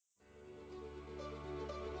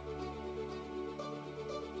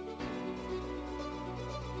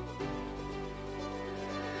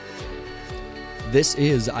This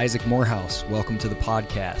is Isaac Morehouse. Welcome to the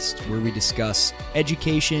podcast where we discuss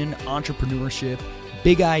education, entrepreneurship,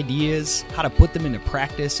 big ideas, how to put them into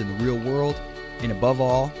practice in the real world, and above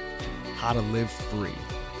all, how to live free.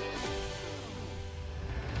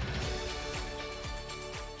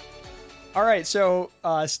 All right, so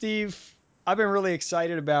Steve, I've been really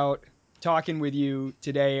excited about talking with you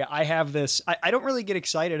today. I have this, I don't really get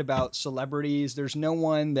excited about celebrities. There's no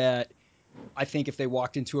one that I think if they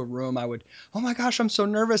walked into a room, I would, oh my gosh, I'm so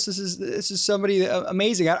nervous. This is somebody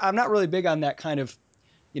amazing. I'm not really big on that kind of,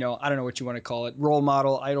 I don't know what you want to call it, role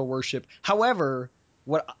model, idol worship. However,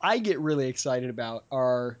 what I get really excited about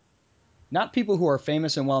are not people who are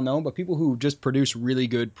famous and well known, but people who just produce really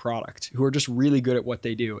good product, who are just really good at what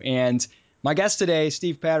they do. And my guest today,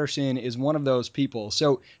 Steve Patterson, is one of those people.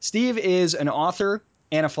 So Steve is an author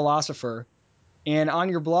and a philosopher. And on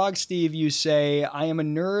your blog, Steve, you say, I am a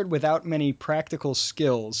nerd without many practical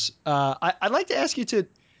skills. I'd like to ask you to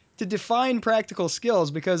define practical skills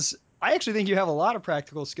because I actually think you have a lot of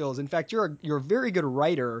practical skills. In fact, you're a very good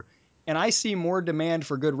writer, and I see more demand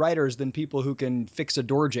for good writers than people who can fix a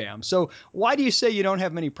door jamb. So why do you say you don't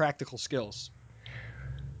have many practical skills?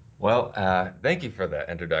 Well, thank you for that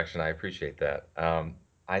introduction. I appreciate that.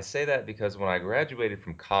 I say that because when I graduated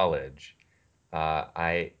from college,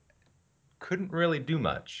 I couldn't really do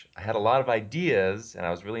much. I had a lot of ideas, and I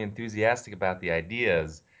was really enthusiastic about the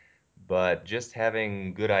ideas, but just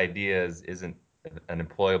having good ideas isn't an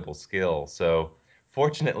employable skill. So,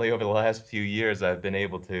 fortunately, over the last few years, I've been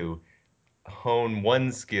able to hone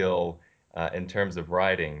one skill in terms of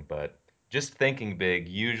writing, but just thinking big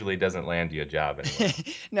usually doesn't land you a job anywhere.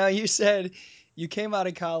 Now, you said you came out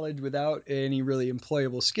of college without any really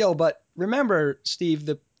employable skill, but remember, Steve,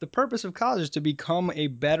 the purpose of college is to become a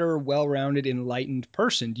better, well-rounded, enlightened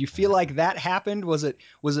person. Do you feel like that happened? Was it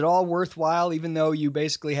all worthwhile, even though you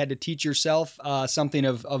basically had to teach yourself something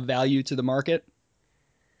of value to the market?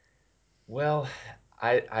 Well,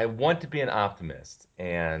 I want to be an optimist,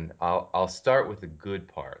 and I'll start with the good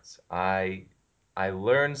parts. I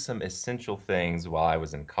learned some essential things while I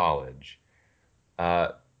was in college.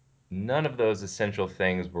 Uh, None of those essential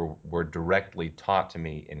things were directly taught to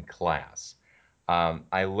me in class.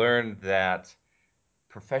 I learned that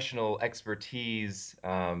professional expertise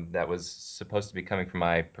that was supposed to be coming from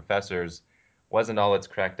my professors wasn't all it's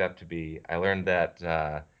cracked up to be. I learned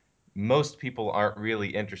that most people aren't really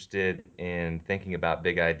interested in thinking about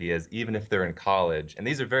big ideas, even if they're in college. And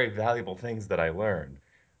these are very valuable things that I learned.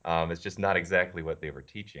 It's just not exactly what they were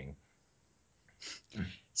teaching.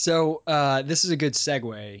 So this is a good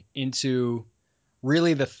segue into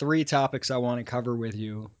really the three topics I want to cover with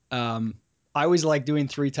you. I always like doing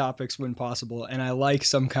three topics when possible, and I like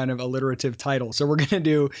some kind of alliterative title. So we're going to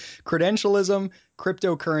do credentialism,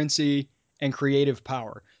 cryptocurrency, and creative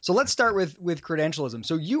power. So let's start with credentialism.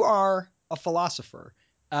 So you are a philosopher,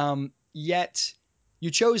 yet you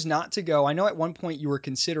chose not to go. I know at one point you were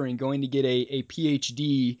considering going to get a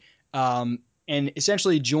PhD and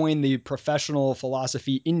essentially join the professional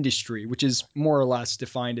philosophy industry, which is more or less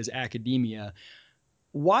defined as academia.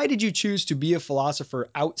 Why did you choose to be a philosopher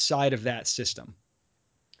outside of that system?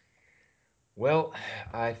 Well,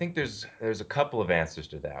 I think there's a couple of answers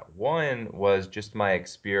to that. One was just my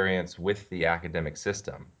experience with the academic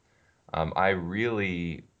system. I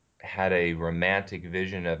really had a romantic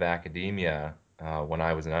vision of academia when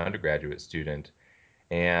I was an undergraduate student,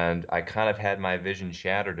 and I kind of had my vision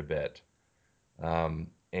shattered a bit.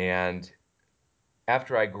 And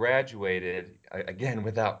after I graduated, again,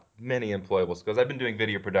 without many employable skills, I've been doing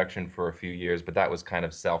video production for a few years, but that was kind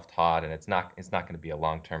of self-taught, and it's not going to be a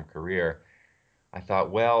long-term career. I thought,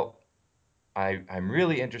 well, I'm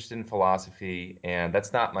really interested in philosophy, and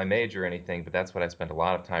that's not my major or anything, but that's what I spent a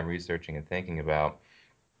lot of time researching and thinking about.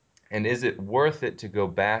 And is it worth it to go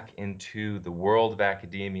back into the world of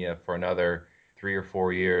academia for another 3 or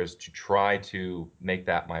 4 years to try to make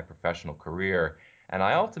that my professional career? And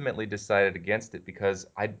I ultimately decided against it because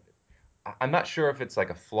I'm not sure if it's like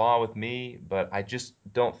a flaw with me, but I just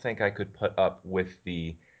don't think I could put up with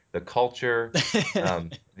the culture,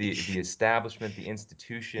 the establishment, the You're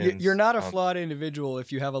institutions. not a flawed individual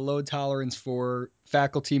if you have a low tolerance for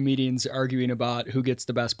faculty meetings arguing about who gets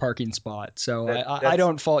the best parking spot. So I That's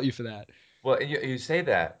don't fault you for that. Well, you say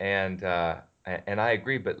that, and I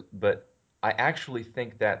agree, but I actually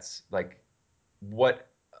think that's like what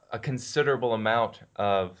a considerable amount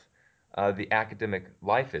of the academic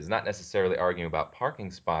life is. Not necessarily arguing about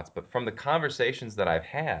parking spots, but from the conversations that I've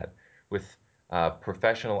had with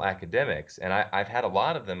professional academics, and I've had a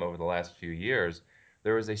lot of them over the last few years,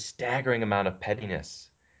 there is a staggering amount of pettiness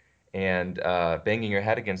and banging your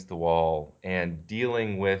head against the wall and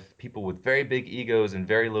dealing with people with very big egos and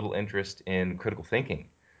very little interest in critical thinking.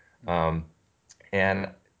 Um, and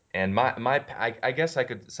I guess I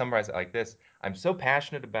could summarize it like this. I'm so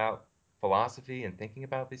passionate about philosophy and thinking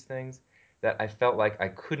about these things that I felt like I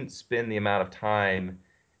couldn't spend the amount of time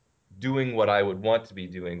doing what I would want to be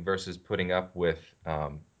doing versus putting up with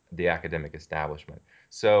the academic establishment.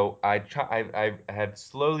 So I had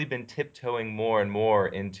slowly been tiptoeing more and more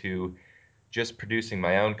into just producing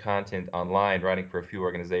my own content online, writing for a few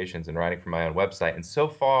organizations and writing for my own website. And so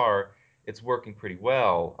far, it's working pretty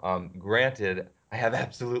well. Granted, I have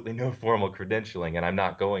absolutely no formal credentialing, and I'm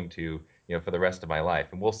not going to, for the rest of my life.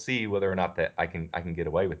 And we'll see whether or not that I can get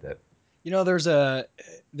away with it. There's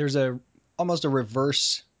a almost a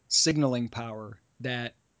reverse signaling power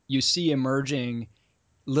that you see emerging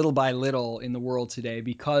little by little in the world today,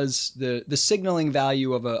 because the signaling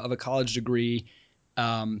value of a college degree,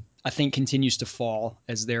 I think, continues to fall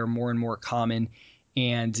as they're more and more common,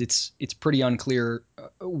 and it's pretty unclear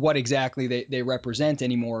what exactly they represent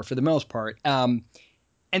anymore for the most part. And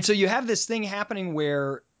so you have this thing happening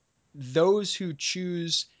where those who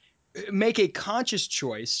choose make a conscious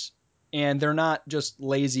choice, and they're not just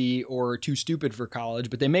lazy or too stupid for college,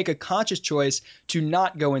 but they make a conscious choice to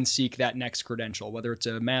not go and seek that next credential, whether it's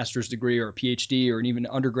a master's degree or a PhD or an even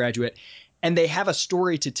undergraduate, and they have a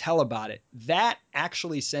story to tell about it. That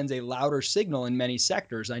actually sends a louder signal in many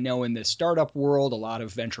sectors. I know in the startup world, a lot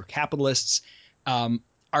of venture capitalists um,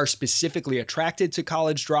 are specifically attracted to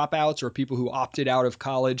college dropouts or people who opted out of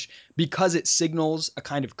college because it signals a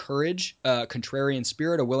kind of courage, a contrarian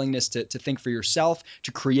spirit, a willingness to think for yourself,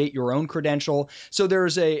 to create your own credential. So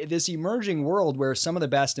there's this emerging world where some of the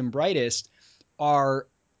best and brightest are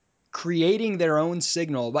creating their own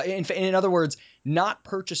signal. But in other words, not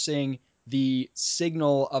purchasing the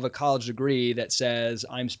signal of a college degree that says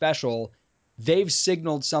I'm special. They've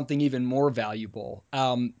signaled something even more valuable.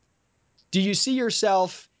 Do you see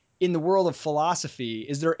yourself in the world of philosophy?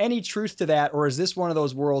 Is there any truth to that, or is this one of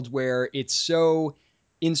those worlds where it's so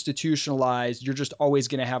institutionalized, you're just always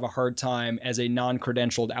going to have a hard time as a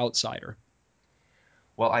non-credentialed outsider?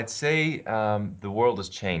 Well, I'd say the world is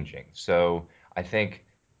changing. So I think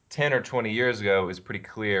 10 or 20 years ago, it was pretty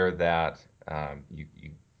clear that you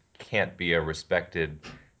can't be a respected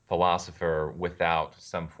philosopher without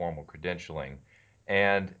some formal credentialing.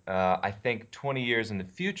 And I think 20 years in the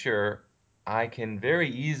future, I can very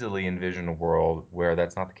easily envision a world where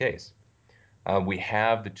that's not the case. We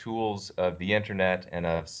have the tools of the internet and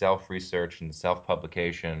of self-research and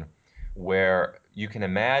self-publication where you can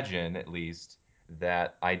imagine, at least,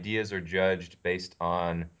 that ideas are judged based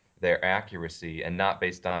on their accuracy and not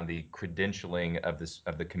based on the credentialing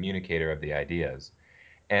of the communicator of the ideas.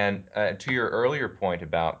 And to your earlier point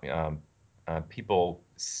about people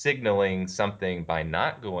signaling something by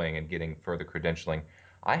not going and getting further credentialing,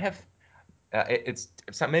 I have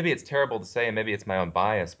maybe it's terrible to say, and maybe it's my own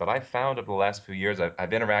bias, but I've found over the last few years, I've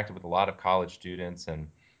interacted with a lot of college students, and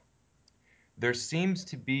there seems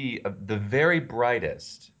to be the very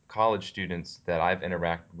brightest college students that I've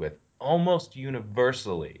interacted with almost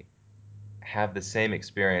universally have the same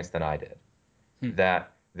experience that I did, Hmm.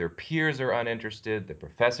 that their peers are uninterested, the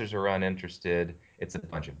professors are uninterested. It's a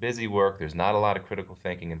bunch of busy work. There's not a lot of critical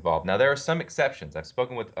thinking involved. Now, there are some exceptions. I've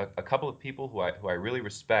spoken with a couple of people who I really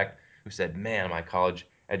respect who said, man, my college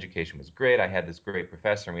education was great. I had this great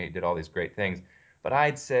professor and we did all these great things. But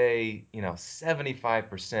I'd say,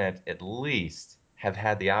 75% at least have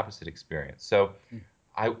had the opposite experience. So Hmm.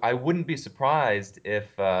 I wouldn't be surprised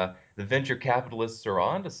if the venture capitalists are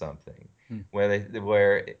onto something, Hmm.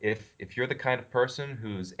 where if you're the kind of person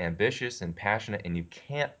who's ambitious and passionate and you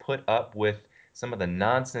can't put up with some of the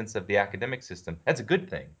nonsense of the academic system, that's a good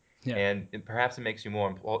thing, Yeah. and perhaps it makes you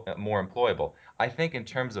more employable. I think in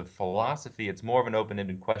terms of philosophy, it's more of an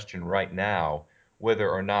open-ended question right now whether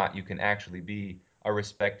or not you can actually be a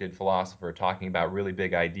respected philosopher talking about really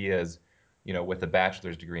big ideas, with a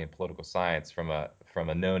bachelor's degree in political science from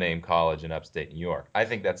a no-name college in upstate New York. I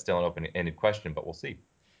think that's still an open-ended question, but we'll see.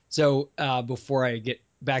 So before I get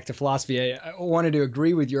back to philosophy, I wanted to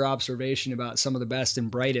agree with your observation about some of the best and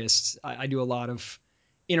brightest. I do a lot of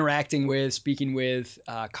interacting with, speaking with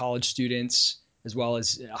college students, as well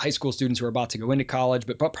as high school students who are about to go into college,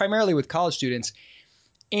 but primarily with college students.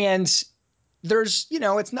 And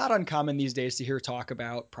it's not uncommon these days to hear talk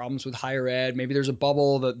about problems with higher ed. Maybe there's a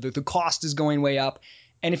bubble, the cost is going way up.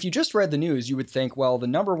 And if you just read the news, you would think, well, the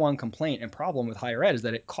number one complaint and problem with higher ed is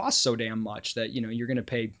that it costs so damn much that, you're going to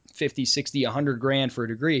pay 50, 60, 100 grand for a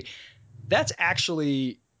degree. That's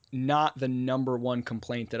actually not the number one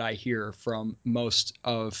complaint that I hear from most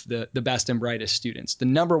of the best and brightest students. The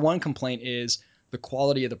number one complaint is the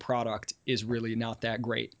quality of the product is really not that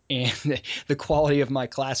great. And the quality of my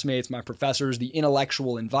classmates, my professors, the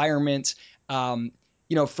intellectual environment, um,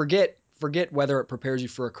 forget whether it prepares you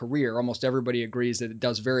for a career. Almost everybody agrees that it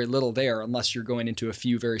does very little there unless you're going into a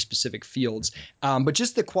few very specific fields. But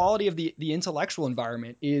just the quality of the intellectual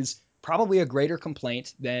environment is probably a greater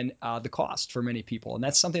complaint than the cost for many people, and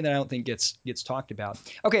that's something that I don't think gets talked about.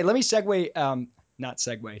 Okay, let me segue. Not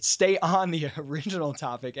segue. Stay on the original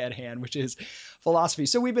topic at hand, which is philosophy.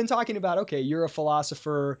 So we've been talking about, okay, you're a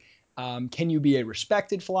philosopher. Can you be a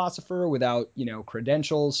respected philosopher without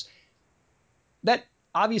credentials? That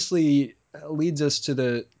obviously leads us to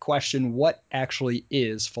the question, what actually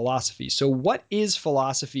is philosophy? So what is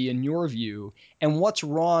philosophy in your view, and what's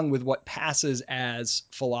wrong with what passes as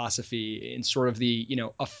philosophy in sort of the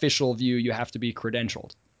official view? You have to be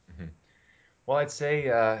credentialed. Mhm. Well, I'd say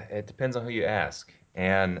it depends on who you ask.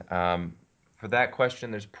 And for that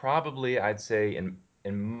question, there's probably, I'd say,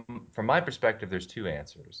 from my perspective, there's two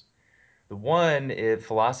answers. The one is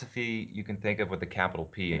philosophy you can think of with a capital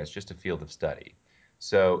P, and it's just a field of study.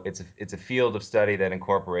 So it's a field of study that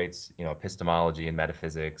incorporates, epistemology and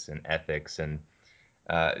metaphysics and ethics, and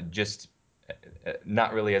just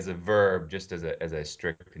not really as a verb, just as a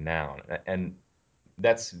strict noun. And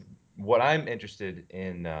that's what I'm interested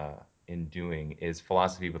in doing is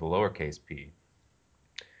philosophy with a lowercase p,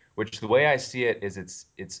 which the way I see it is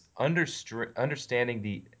it's understanding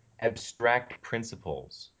the abstract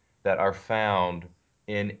principles that are found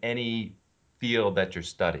in any field that you're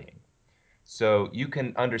studying. So you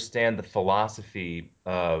can understand the philosophy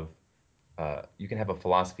of you can have a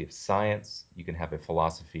philosophy of science, you can have a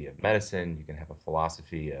philosophy of medicine, you can have a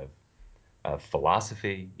philosophy of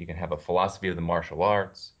philosophy, you can have a philosophy of the martial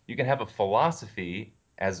arts, you can have a philosophy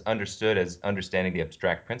as understood as understanding the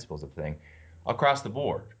abstract principles of thing across the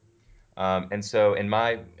board. And so in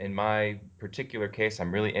my particular case,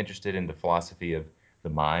 I'm really interested in the philosophy of the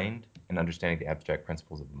mind and understanding the abstract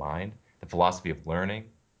principles of the mind, the philosophy of learning,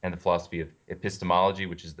 and the philosophy of epistemology,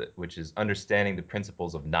 which is understanding the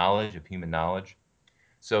principles of knowledge, of human knowledge.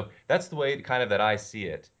 So that's the way kind of that I see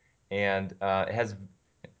it, and it has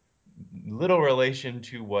little relation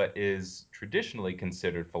to what is traditionally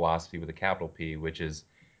considered philosophy with a capital P, which is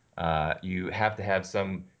you have to have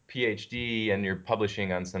some PhD and you're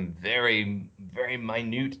publishing on some very, very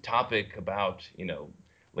minute topic about,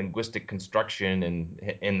 linguistic construction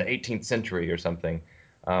in the 18th century or something,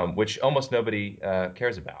 which almost nobody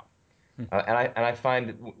cares about. And I find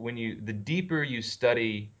that the deeper you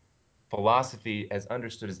study philosophy as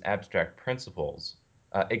understood as abstract principles,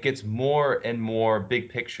 it gets more and more big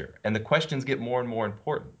picture, and the questions get more and more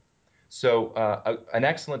important. So, an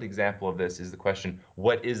excellent example of this is the question,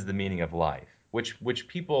 "What is the meaning of life?" Which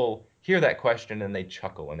people hear that question and they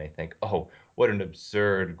chuckle and they think, "Oh, what an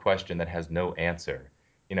absurd question that has no answer."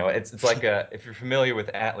 It's like if you're familiar with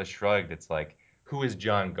Atlas Shrugged, it's like, "Who is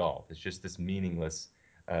John Galt?" It's just this meaningless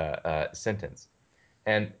sentence.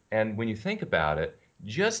 And when you think about it,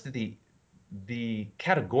 just the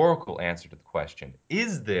categorical answer to the question,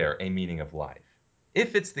 is there a meaning of life?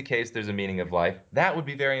 If it's the case there's a meaning of life, that would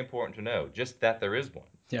be very important to know, just that there is one.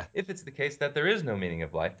 Yeah. If it's the case that there is no meaning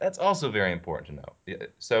of life, that's also very important to know.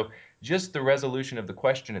 So just the resolution of the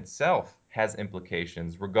question itself has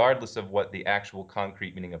implications, regardless of what the actual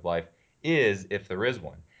concrete meaning of life is, if there is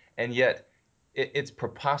one. And yet, it's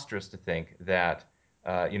preposterous to think that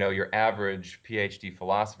your average PhD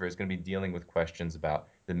philosopher is going to be dealing with questions about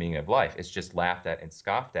the meaning of life. It's just laughed at and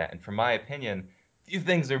scoffed at. And from my opinion, few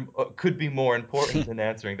things could be more important than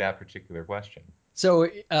answering that particular question. So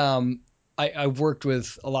I've worked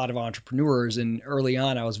with a lot of entrepreneurs, and early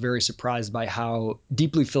on, I was very surprised by how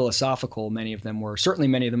deeply philosophical many of them were. Certainly,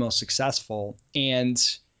 many of the most successful. And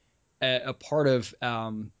a part of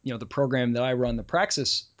the program that I run, the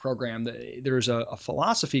Praxis program, there's a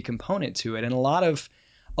philosophy component to it, and a lot of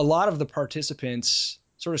the participants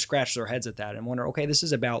sort of scratch their heads at that and wonder, okay, this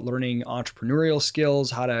is about learning entrepreneurial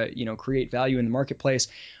skills, how to create value in the marketplace.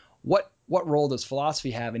 What role does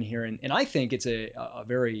philosophy have in here? And I think it's a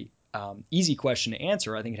very easy question to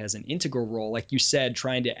answer. I think it has an integral role, like you said,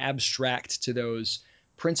 trying to abstract to those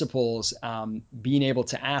principles, being able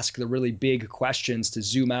to ask the really big questions, to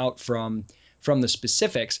zoom out from the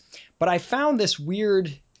specifics. But I found this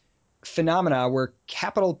weird phenomena where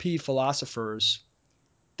capital P philosophers,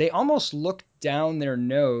 they almost look down their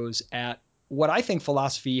nose at what I think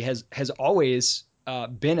philosophy has always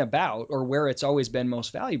been about, or where it's always been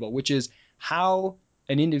most valuable, which is how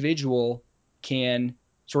an individual can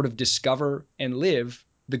sort of discover and live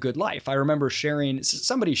the good life. I remember sharing,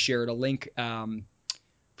 somebody shared a link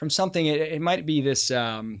from something. It might be this.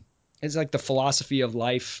 It's like the philosophy of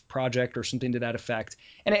life project or something to that effect,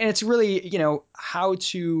 and it's really how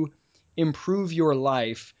to improve your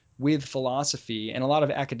life with philosophy. And a lot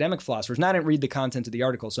of academic philosophers. Now I didn't read the content of the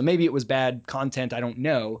article, so maybe it was bad content. I don't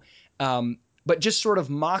know, but just sort of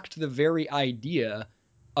mocked the very idea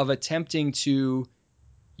of attempting to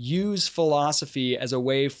use philosophy as a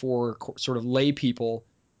way for sort of lay people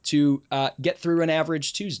to get through an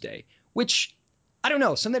average Tuesday, which I don't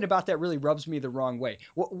know. Something about that really rubs me the wrong way.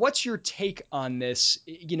 What's your take on this?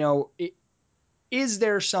 Is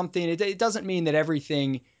there something? It doesn't mean that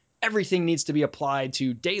everything needs to be applied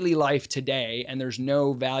to daily life today, and there's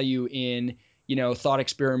no value in thought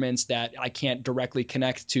experiments that I can't directly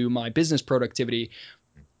connect to my business productivity.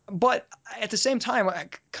 But at the same time,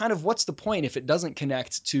 kind of what's the point if it doesn't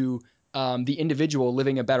connect to the individual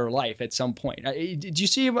living a better life at some point? Did you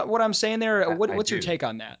see what I'm saying there? I What's your do. take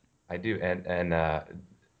on that? I do. And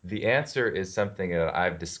the answer is something that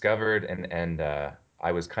I've discovered and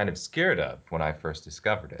I was kind of scared of when I first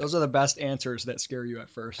discovered it. Those are the best answers that scare you at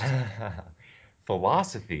first.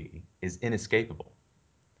 Philosophy is inescapable.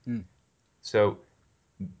 Mm. So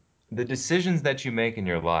the decisions that you make in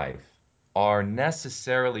your life are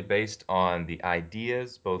necessarily based on the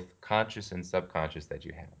ideas, both conscious and subconscious, that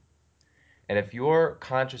you have. And if your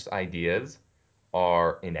conscious ideas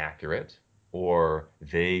are inaccurate or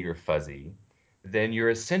vague or fuzzy, then you're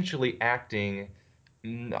essentially acting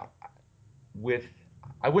with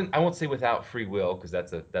I won't say without free will because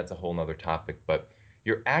that's a whole nother topic, but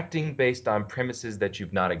you're acting based on premises that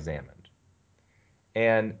you've not examined.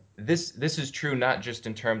 And this is true not just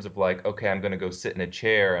in terms of like, okay, I'm going to go sit in a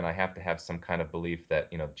chair and I have to have some kind of belief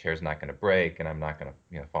that, the chair's not going to break and I'm not going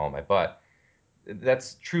to, fall on my butt.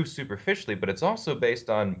 That's true superficially, but it's also based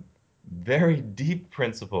on very deep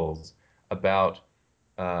principles about,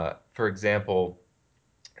 for example,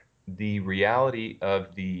 the reality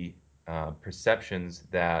of the perceptions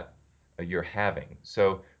that you're having.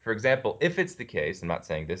 So, for example, if it's the case, I'm not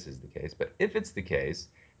saying this is the case, but if it's the case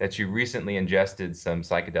that you recently ingested some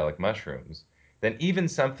psychedelic mushrooms, then even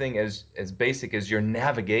something as basic as your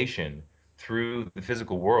navigation through the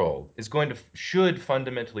physical world is going to should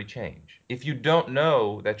fundamentally change. If you don't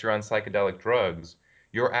know that you're on psychedelic drugs,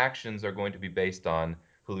 your actions are going to be based on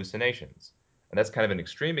hallucinations. And that's kind of an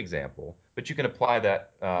extreme example, but you can apply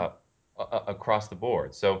that across the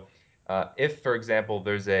board. So, if, for example,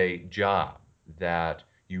 there's a job that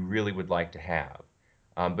you really would like to have,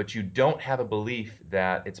 but you don't have a belief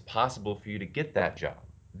that it's possible for you to get that job,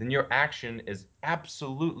 then your action is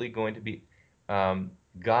absolutely going to be um,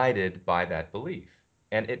 guided by that belief.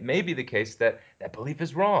 And it may be the case that that belief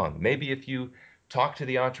is wrong. Maybe if you talk to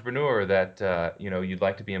the entrepreneur that you'd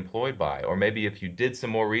like to be employed by, or maybe if you did some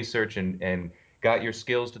more research and got your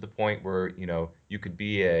skills to the point where you could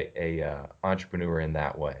be a entrepreneur in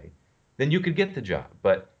that way, then you could get the job.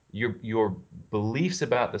 But your beliefs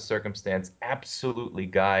about the circumstance absolutely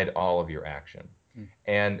guide all of your action.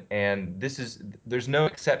 And there's no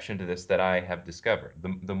exception to this that I have discovered.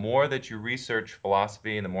 The more that you research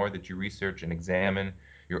philosophy and the more that you research and examine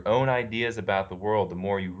your own ideas about the world, the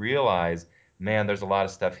more you realize, man, there's a lot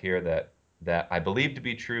of stuff here that I believe to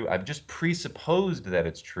be true. I've just presupposed that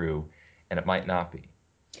it's true, and it might not be.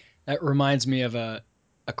 That reminds me of a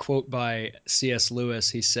quote by C.S. Lewis.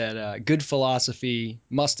 He said, "Good philosophy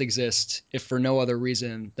must exist if for no other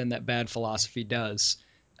reason than that bad philosophy does."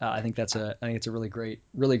 I think it's a really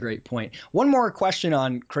great point. One more question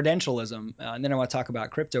on credentialism, and then I want to talk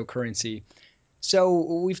about cryptocurrency.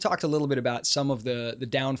 So we've talked a little bit about some of the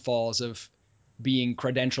downfalls of being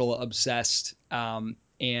credential obsessed,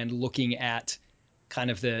 and looking at kind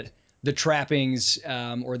of the trappings,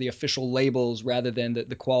 or the official labels rather than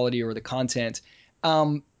the quality or the content.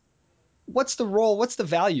 Um, what's the role? What's the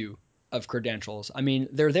value of credentials? I mean,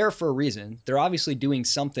 they're there for a reason. They're obviously doing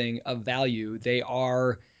something of value. They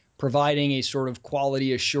are providing a sort of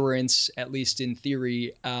quality assurance, at least in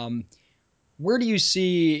theory. Where do you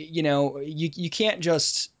see, you can't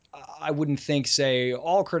just, I wouldn't think, say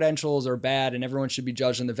all credentials are bad and everyone should be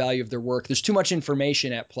judged on the value of their work. There's too much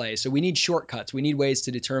information at play. So we need shortcuts. We need ways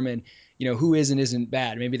to determine, who is and isn't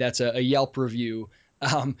bad. Maybe that's a Yelp review.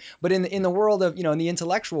 But in the world of, in the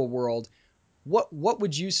intellectual world, what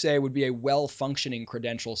would you say would be a well functioning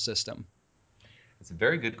credential system? It's a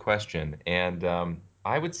very good question. And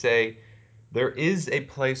I would say there is a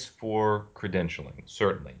place for credentialing,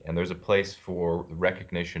 certainly, and there's a place for the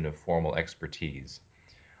recognition of formal expertise.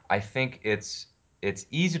 I think it's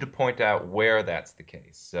easy to point out where that's the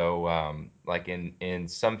case. So, like in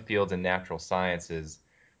some fields in natural sciences,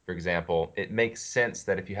 For example, it makes sense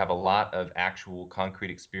that if you have a lot of actual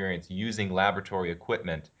concrete experience using laboratory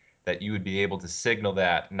equipment, that you would be able to signal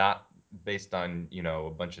that not based on, a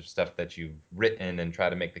bunch of stuff that you've written and try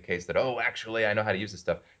to make the case that, oh, actually, I know how to use this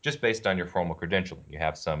stuff, just based on your formal credentialing. You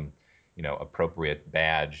have some, appropriate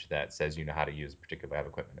badge that says you know how to use a particular lab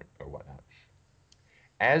equipment or whatnot.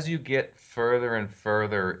 As you get further and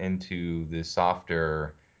further into the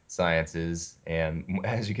softer sciences, and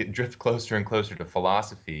as you get drift closer and closer to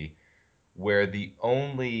philosophy, where the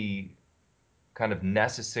only kind of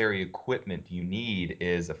necessary equipment you need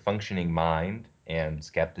is a functioning mind and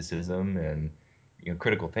skepticism and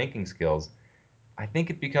critical thinking skills, I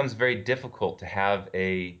think it becomes very difficult to have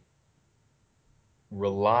a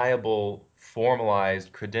reliable,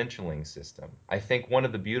 formalized credentialing system. I think one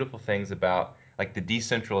of the beautiful things about like the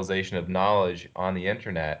decentralization of knowledge on the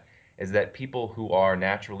internet is that people who are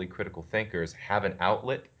naturally critical thinkers have an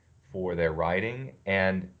outlet for their writing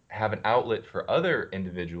and have an outlet for other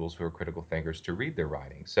individuals who are critical thinkers to read their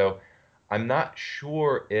writing. So I'm not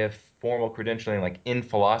sure if formal credentialing, like in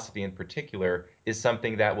philosophy in particular, is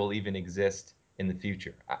something that will even exist in the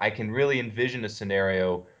future. I can really envision a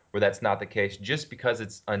scenario where that's not the case just because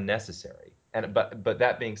it's unnecessary. And but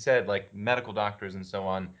that being said, like medical doctors and so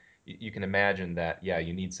on, you can imagine that yeah,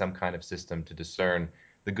 you need some kind of system to discern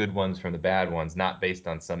the good ones from the bad ones, not based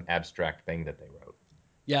on some abstract thing that they wrote.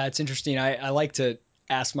 Yeah, it's interesting. I like to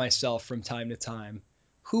ask myself from time to time,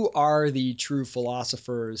 who are the true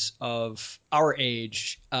philosophers of our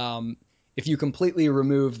age? If you completely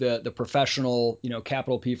remove the professional,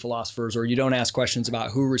 capital P philosophers, or you don't ask questions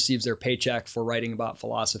about who receives their paycheck for writing about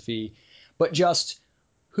philosophy, but just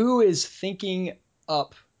who is thinking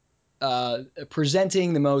up,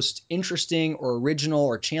 presenting the most interesting or original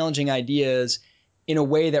or challenging ideas in a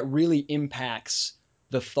way that really impacts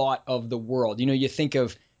the thought of the world. You think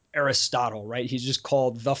of Aristotle, right? He's just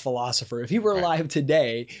called the philosopher. If he were Right. alive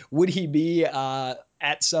today, would he be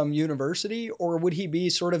at some university, or would he be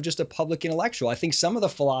sort of just a public intellectual? I think some of the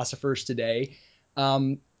philosophers today,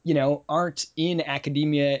 aren't in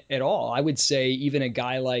academia at all. I would say even a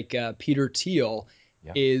guy like Peter Thiel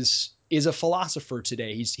Yeah. is a philosopher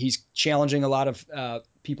today. He's challenging a lot of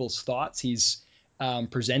people's thoughts. He's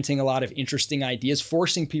presenting a lot of interesting ideas,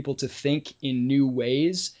 forcing people to think in new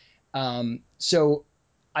ways. So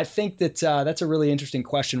I think that that's a really interesting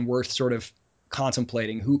question, worth sort of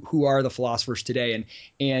contemplating. Who are the philosophers today,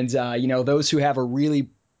 and those who have a really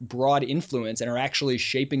broad influence and are actually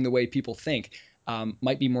shaping the way people think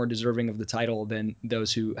might be more deserving of the title than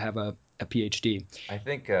those who have a PhD. I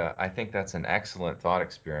think that's an excellent thought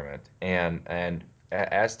experiment. And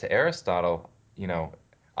as to Aristotle,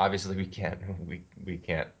 obviously we can't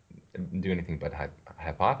do anything but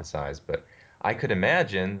hypothesize. But I could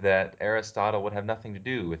imagine that Aristotle would have nothing to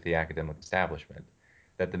do with the academic establishment.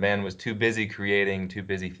 That the man was too busy creating, too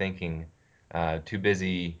busy thinking, too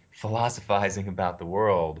busy philosophizing about the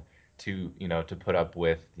world to put up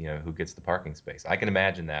with who gets the parking space. I can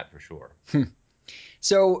imagine that for sure.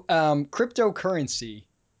 So, cryptocurrency,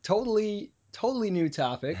 totally new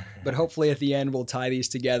topic, but hopefully at the end we'll tie these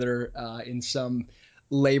together in some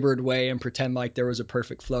labored way and pretend like there was a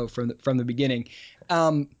perfect flow from the beginning.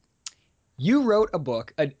 Um, you wrote a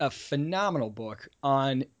book, a phenomenal book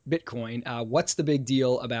on Bitcoin. What's the big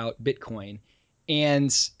deal about Bitcoin?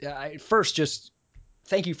 And first, just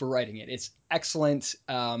thank you for writing it. It's excellent.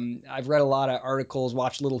 I've read a lot of articles,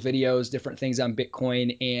 watched little videos, different things on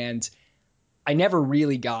Bitcoin, and I never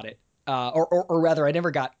really got it. Or rather, I never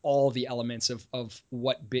got all the elements of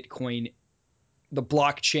what Bitcoin, the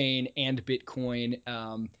blockchain, and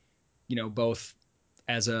Bitcoin, both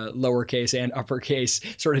as a lowercase and uppercase,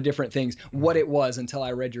 sort of different things, what it was until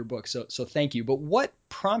I read your book. So thank you. But what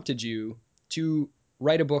prompted you to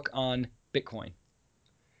write a book on Bitcoin?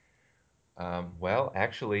 Well,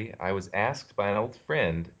 actually, I was asked by an old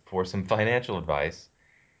friend for some financial advice,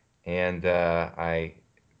 and I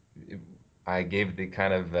gave the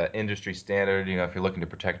kind of industry standard. If you're looking to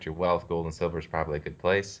protect your wealth, gold and silver is probably a good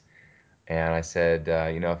place. And I said,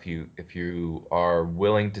 if you are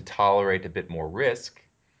willing to tolerate a bit more risk,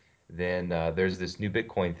 then there's this new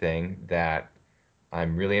Bitcoin thing that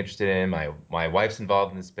I'm really interested in. My wife's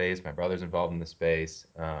involved in the space, my brother's involved in the space,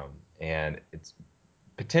 and it's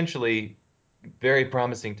potentially very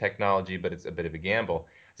promising technology, but it's a bit of a gamble.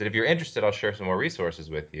 I said, if you're interested, I'll share some more resources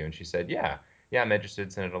with you. And she said, yeah, I'm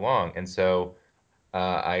interested. Send it along. And so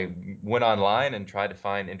I went online and tried to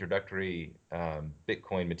find introductory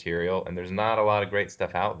Bitcoin material, and there's not a lot of great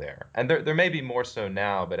stuff out there. And there may be more so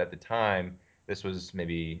now, but at the time, this was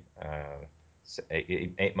maybe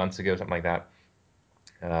 8 months ago, something like that.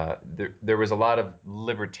 There was a lot of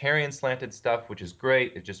libertarian slanted stuff, which is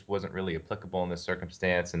great. It just wasn't really applicable in this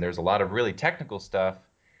circumstance. And there's a lot of really technical stuff,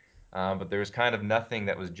 but there's kind of nothing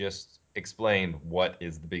that was just explain what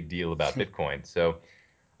is the big deal about Bitcoin. So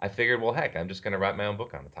I figured, well, heck, I'm just going to write my own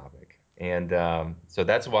book on the topic. And so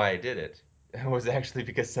that's why I did it. It was actually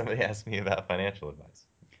because somebody asked me about financial advice.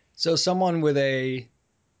 So, someone with a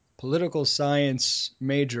political science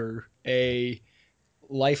major, a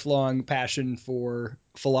lifelong passion for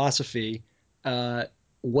philosophy, uh,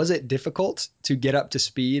 was it difficult to get up to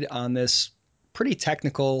speed on this pretty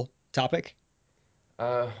technical topic?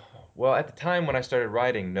 Uh, well, at the time when I started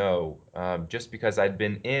writing, no, just because I'd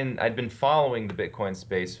been following the Bitcoin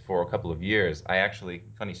space for a couple of years. I actually,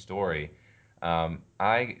 funny story,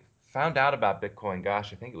 I found out about Bitcoin,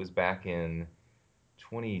 gosh, I think it was back in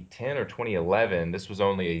 2010 or 2011. This was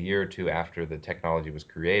only a year or two after the technology was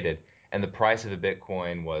created, and the price of a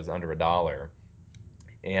Bitcoin was under $1.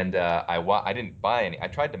 And I didn't buy any. I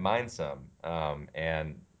tried to mine some,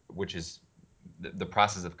 and which is the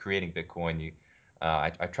process of creating Bitcoin. I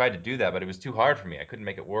tried to do that, but it was too hard for me. I couldn't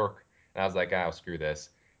make it work, and I was like, "Oh, screw this."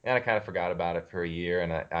 And I kind of forgot about it for a year,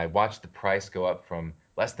 and I watched the price go up from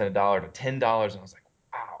less than $1 to $10, and I was like,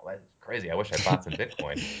 "Wow, that's crazy. I wish I bought some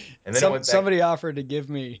Bitcoin." And then it went back. Somebody offered to give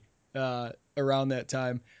me around that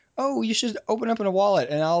time. Oh, you should open up in a wallet,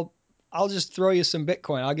 and I'll just throw you some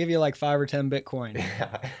Bitcoin. I'll give you like 5 or 10 Bitcoin.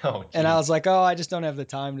 Oh, And I geez. was like, oh, I just don't have the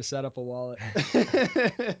time to set up a wallet.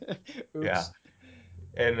 Yeah. Oops.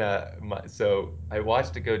 And so I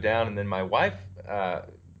watched it go down, and then my wife,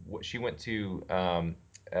 she went to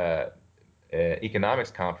uh,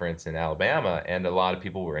 economics conference in Alabama, and a lot of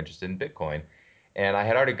people were interested in Bitcoin. And I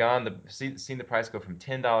had already seen the price go from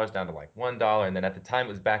 $10 down to like $1, and then at the time it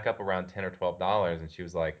was back up around $10 or $12. And she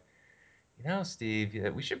was like, Steve, yeah,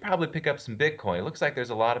 we should probably pick up some Bitcoin. It looks like there's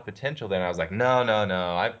a lot of potential there. And I was like, no, no,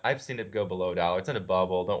 no. I've seen it go below a dollar. It's in a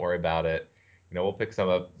bubble. Don't worry about it. We'll pick some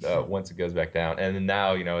up once it goes back down. And then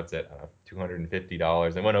now, it's at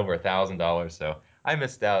 $250. It went over $1,000. So I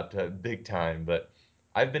missed out big time. But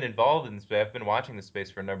I've been involved in this space. I've been watching this space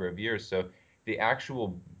for a number of years. So the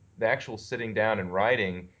actual the actual sitting down and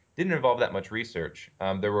writing didn't involve that much research.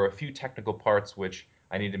 There were a few technical parts which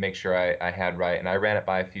I need to make sure I had right. And I ran it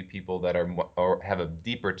by a few people that or have a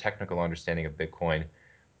deeper technical understanding of Bitcoin,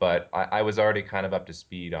 but I was already kind of up to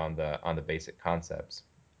speed on the basic concepts.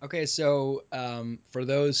 Okay, so for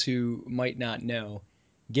those who might not know,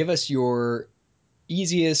 give us your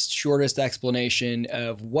easiest, shortest explanation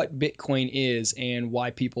of what Bitcoin is and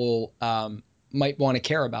why people might want to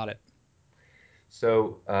care about it.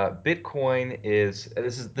 So Bitcoin is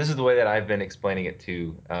this is the way that I've been explaining it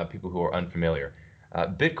to people who are unfamiliar.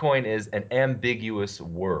 Bitcoin is an ambiguous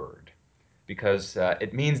word because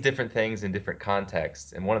it means different things in different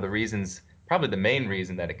contexts. And one of the reasons, probably the main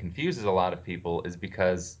reason that it confuses a lot of people is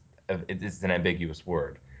because it's an ambiguous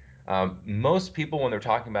word. Most people, when they're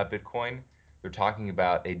talking about Bitcoin, they're talking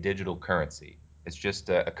about a digital currency. It's just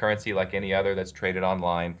a currency like any other that's traded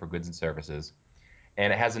online for goods and services,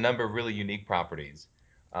 and it has a number of really unique properties.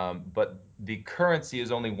 But the currency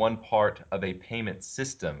is only one part of a payment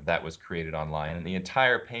system that was created online, and the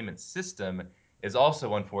entire payment system is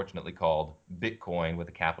also unfortunately called Bitcoin with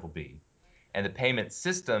a capital B. And the payment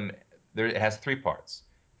system, it has three parts.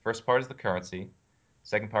 First part is the currency.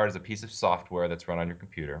 Second part is a piece of software that's run on your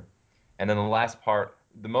computer. And then the last part,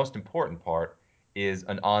 the most important part, is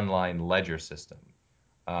an online ledger system.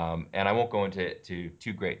 And I won't go into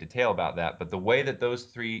too great detail about that, but the way that those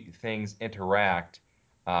three things interact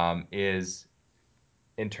is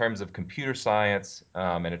in terms of computer science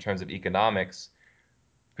and in terms of economics,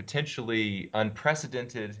 potentially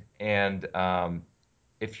unprecedented. And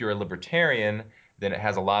if you're a libertarian, then it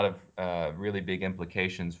has a lot of really big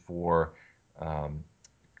implications for um,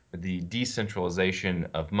 the decentralization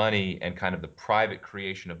of money and kind of the private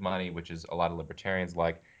creation of money, which is a lot of libertarians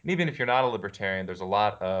like. And even if you're not a libertarian, there's a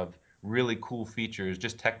lot of really cool features,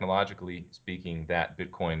 just technologically speaking, that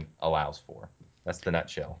Bitcoin allows for. That's the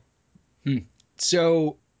nutshell. Hmm.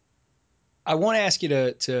 So I want to ask you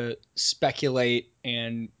to speculate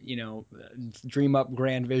and dream up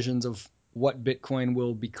grand visions of what Bitcoin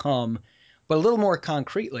will become, but a little more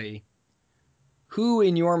concretely, who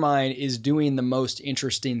in your mind is doing the most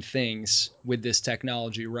interesting things with this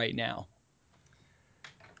technology right now?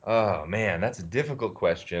 Oh man, that's a difficult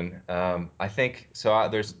question. I think so.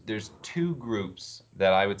 There's two groups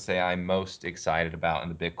that I would say I'm most excited about in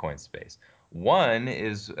the Bitcoin space. One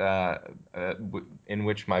is in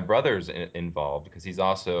which my brother's involved because he's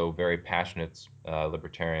also a very passionate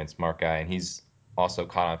libertarian, smart guy, and he's also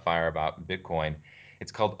caught on fire about Bitcoin.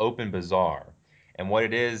 It's called Open Bazaar, And what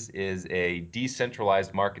it is a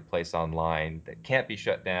decentralized marketplace online that can't be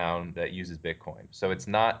shut down that uses Bitcoin. So it's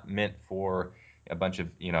not meant for a bunch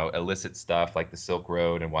of, illicit stuff like the Silk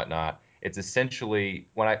Road and whatnot. It's essentially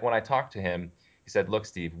when I talked to him, he said, "Look,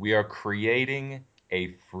 Steve, we are creating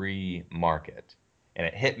a free market." And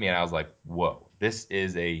it hit me and I was like, "Whoa, this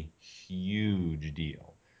is a huge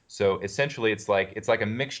deal." So essentially it's like a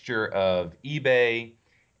mixture of eBay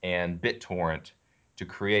and BitTorrent to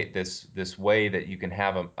create this way that you can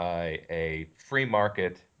have a free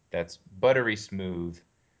market that's buttery smooth,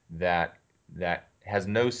 that has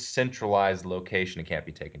no centralized location and can't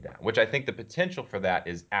be taken down, which I think the potential for that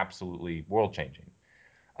is absolutely world changing.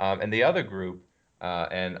 And the other group,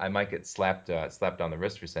 and I might get slapped on the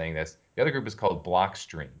wrist for saying this. The other group is called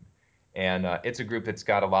Blockstream, and it's a group that's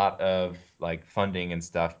got a lot of like funding and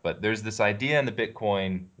stuff. But there's this idea in the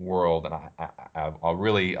Bitcoin world, and I'll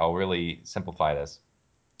really simplify this.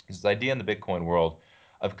 There's this idea in the Bitcoin world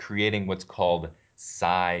of creating what's called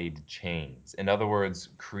side chains. In other words,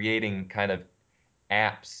 creating kind of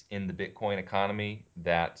apps in the Bitcoin economy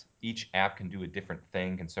that each app can do a different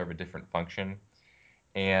thing, can serve a different function.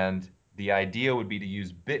 And the idea would be to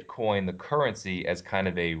use Bitcoin, the currency, as kind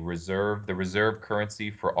of the reserve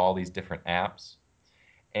currency for all these different apps.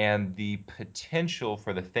 And the potential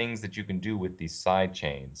for the things that you can do with these side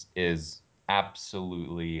chains is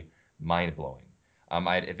absolutely mind blowing.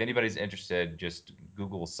 If anybody's interested, just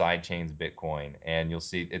Google side chains Bitcoin, and you'll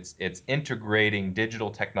see it's integrating digital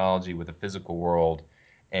technology with the physical world.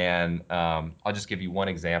 And I'll just give you one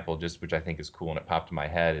example, just which I think is cool, and it popped in my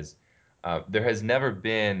head is there has never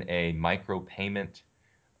been a micropayment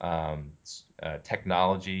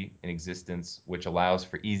technology in existence which allows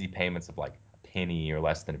for easy payments of like a penny or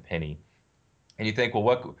less than a penny. And you think,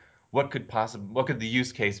 well, what could the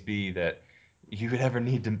use case be that you would ever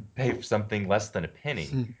need to pay for something less than a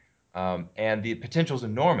penny? And the potential is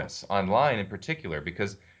enormous online in particular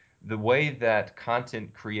because the way that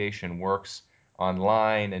content creation works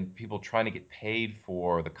online and people trying to get paid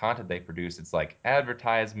for the content they produce, it's like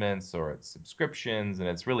advertisements or it's subscriptions and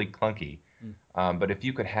it's really clunky. But if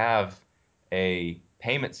you could have a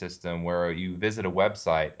payment system where you visit a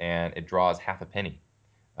website and it draws half a penny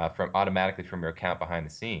from automatically from your account behind the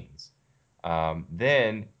scenes,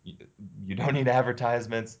 then you don't need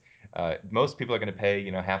advertisements. Most people are going to pay,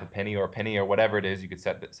 half a penny or whatever it is. You could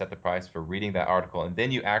set the price for reading that article, and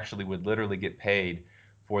then you actually would literally get paid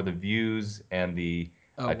for the views and the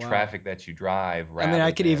Oh, wow. traffic that you drive I mean, I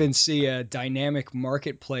rather could than even see a dynamic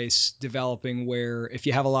marketplace developing where if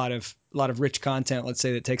you have a lot of rich content, let's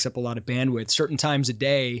say that takes up a lot of bandwidth, certain times a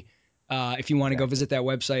day, if you want to go exactly, visit that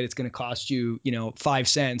website, it's going to cost you, 5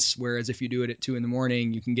 cents. Whereas if you do it at 2 in the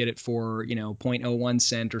morning, you can get it for, zero point zero 0.01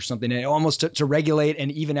 cent or something, and almost to regulate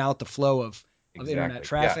and even out the flow of internet exactly, yeah.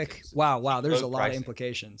 traffic. Wow, wow. Peak There's a load lot of pricing.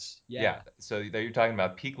 implications. Yeah, Yeah. so you're talking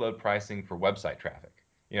about peak load pricing for website traffic.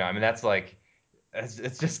 I mean, that's like,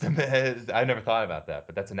 it's just, I never thought about that,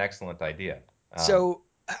 but that's an excellent idea. Um, So,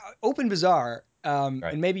 Open Bazaar, right,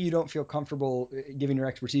 and maybe you don't feel comfortable giving your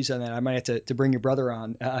expertise on that. I might have to bring your brother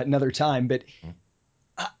on another time, but mhm,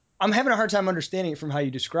 I, I'm having a hard time understanding it from how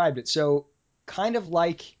you described it. So, kind of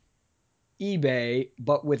like eBay,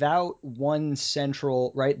 but without one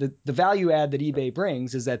central, right? The value add that right, eBay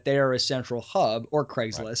brings is that they're a central hub, or right,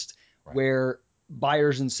 Craigslist, right. where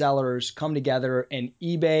buyers and sellers come together and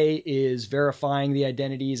eBay is verifying the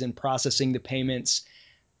identities and processing the Mhm, payments.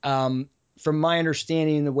 um, from my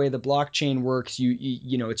understanding, the way the blockchain works,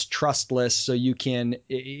 it's trustless, so you can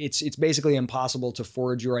it's basically impossible to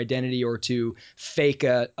forge your identity or to fake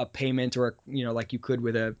a payment or like you could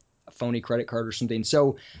with a phony credit card or something.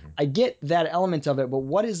 So mhm. I get that element of it, but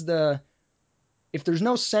what is the if there's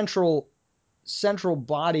no central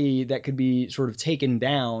body that could be sort of taken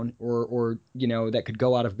down or that could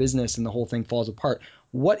go out of business and the whole thing falls apart,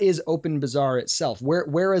 what is Open Bazaar itself?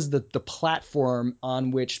 Where is the platform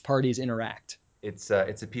on which parties interact? It's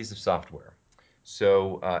a piece of software.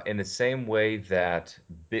 So in the same way that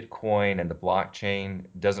Bitcoin and the blockchain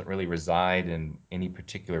doesn't really reside in any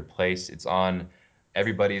particular place, it's on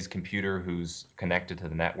everybody's computer who's connected to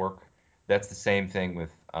the network. That's the same thing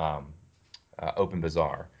with Open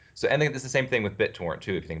Bazaar. So, and it's the same thing with BitTorrent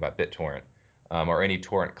too. If you think about BitTorrent or any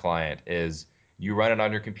torrent client, is you run it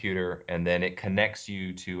on your computer and then it connects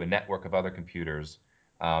you to a network of other computers.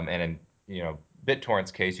 And in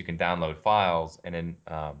BitTorrent's case, you can download files, and in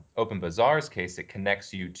Open Bazaar's case, it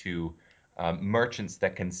connects you to merchants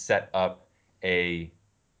that can set up a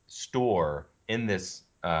store in this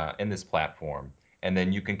platform, and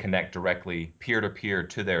then you can connect directly peer to peer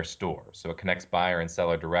to their store. So it connects buyer and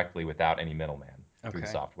seller directly without any middleman through the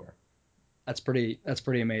Okay, software. that's pretty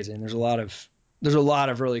amazing. There's a lot of There's a lot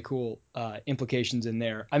of really cool implications in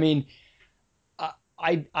there. I mean,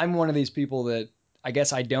 I'm one of these people that I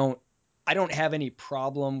guess I don't have any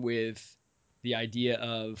problem with the idea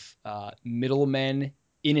of middlemen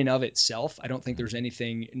in and of itself. I don't think Mhm. there's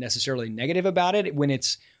anything necessarily negative about it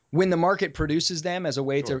when the market produces them as a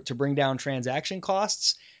way Sure. to bring down transaction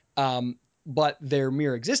costs. Um, but their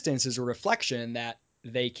mere existence is a reflection that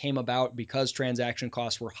they came about because transaction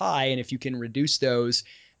costs were high, and if you can reduce those,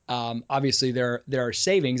 obviously there are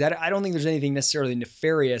savings. I don't think there's anything necessarily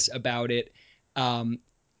nefarious about it. Um,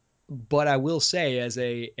 but I will say, as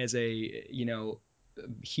a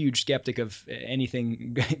huge skeptic of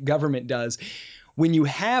anything government does, when you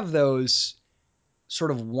have those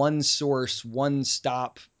sort of one source, one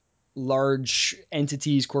stop large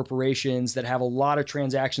entities, corporations that have a lot of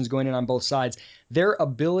transactions going in on both sides, their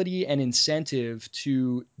ability and incentive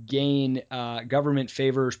to gain government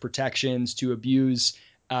favors, protections, to abuse,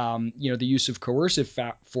 the use of coercive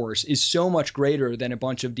force is so much greater than a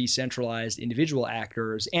bunch of decentralized individual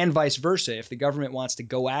actors, and vice versa. If the government wants to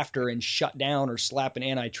go after and shut down or slap an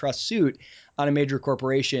antitrust suit on a major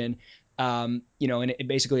corporation, and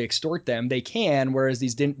basically extort them, they can, whereas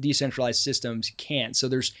these decentralized systems can't. So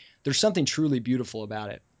there's something truly beautiful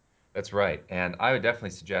about it. That's right, and I would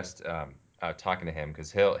definitely suggest talking to him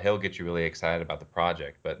because he'll get you really excited about the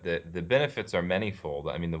project. But the benefits are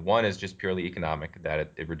manyfold. I mean, the one is just purely economic,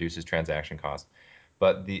 that it reduces transaction costs,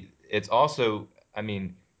 but the it's also, I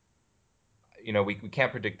mean, we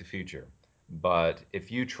can't predict the future, but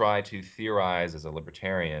if you try to theorize as a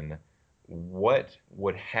libertarian, what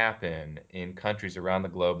would happen in countries around the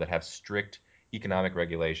globe that have strict economic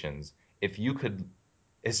regulations if you could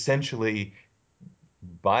essentially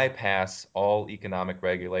bypass all economic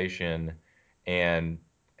regulation and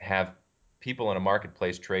have people in a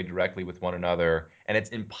marketplace trade directly with one another, and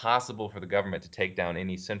it's impossible for the government to take down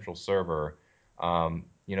any central server.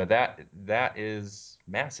 That is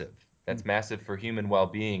massive. That's massive for human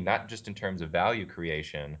well-being, not just in terms of value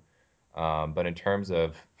creation, but in terms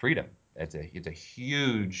of freedom. It's a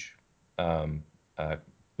huge um, uh,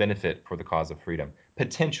 benefit for the cause of freedom,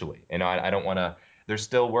 potentially. And I don't want to. They're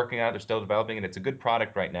still working on it. They're still developing it. It's a good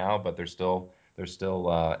product right now, but they're still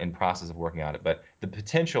in process of working on it. But the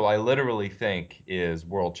potential, I literally think, is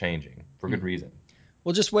world changing for Hmm. good reason.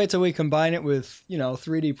 Well, just wait till we combine it with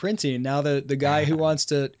 3D printing. Now the guy who wants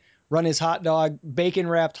to run his hot dog bacon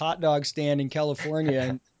wrapped hot dog stand in California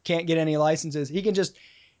and can't get any licenses, he can just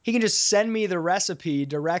send me the recipe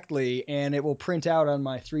directly, and it will print out on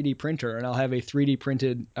my 3D printer, and I'll have a 3D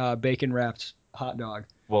printed bacon wrapped hot dog.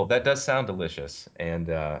 Well, that does sound delicious, and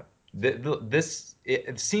this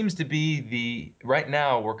it seems to be the right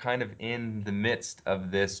now we're kind of in the midst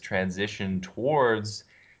of this transition towards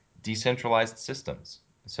decentralized systems.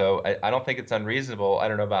 So I don't think it's unreasonable. I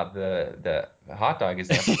don't know about the hot dog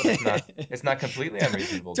example, but it's not completely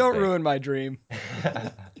unreasonable to Don't think. ruin my dream.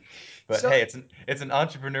 But So hey, it's an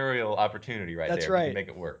entrepreneurial opportunity right that's there if you can right. make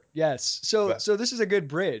it work. Yes. So But so this is a good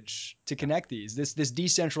bridge to yeah, connect these. This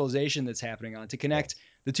decentralization that's happening on to connect yes.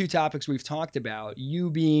 the two topics we've talked about. You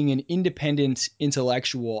being an independent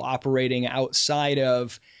intellectual operating outside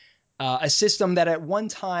of a system that at one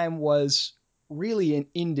time was really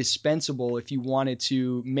indispensable if you wanted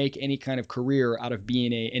to make any kind of career out of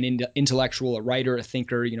being an intellectual, a writer, a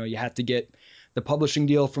thinker. You have to get the publishing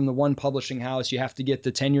deal from the one publishing house. You have to get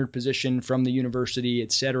the tenured position from the university,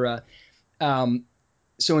 etc. Um,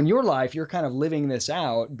 so in your life, you're kind of living this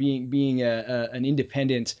out, being an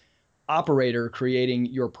independent operator, creating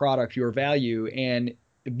your product, your value, and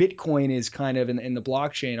Bitcoin is kind of in the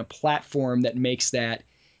blockchain a platform that makes that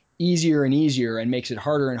easier and easier and makes it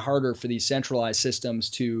harder and harder for these centralized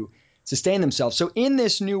systems to sustain themselves. So in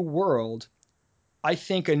this new world, I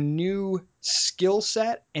think a new skill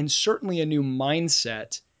set and certainly a new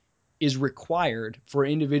mindset is required for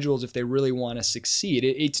individuals if they really want to succeed.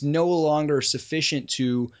 It's no longer sufficient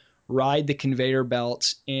to ride the conveyor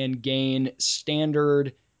belt and gain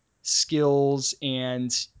standard skills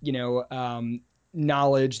and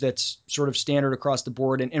knowledge that's sort of standard across the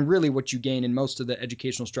board. And really, what you gain in most of the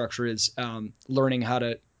educational structure is learning how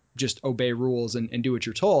to just obey rules and do what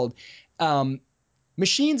you're told. Um,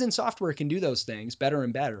 Machines and software can do those things better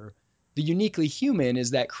and better. The uniquely human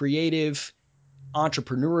is that creative,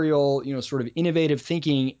 entrepreneurial, sort of innovative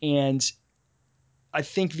thinking. And I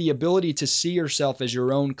think the ability to see yourself as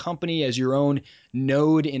your own company, as your own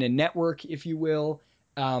node in a network, if you will,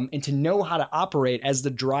 and to know how to operate as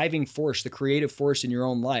the driving force, the creative force in your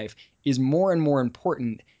own life is more and more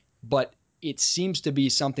important. But it seems to be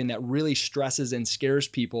something that really stresses and scares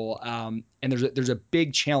people. And there's a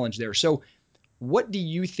big challenge there. So, what do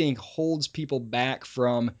you think holds people back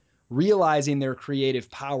from realizing their creative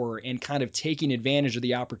power and kind of taking advantage of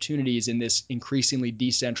the opportunities in this increasingly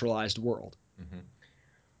decentralized world? Hmm.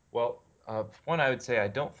 Well, one, I would say I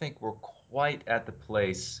don't think we're quite at the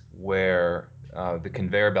place where the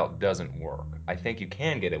conveyor belt doesn't work. I think you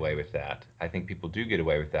can get away with that. I think people do get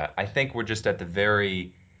away with that. I think we're just at the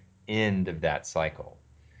very end of that cycle.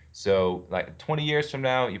 So, like 20 years from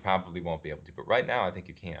now, you probably won't be able to, but right now, I think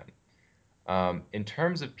you can. In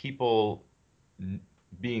terms of people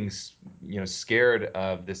being, scared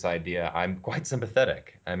of this idea, I'm quite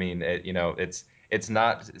sympathetic. I mean, it's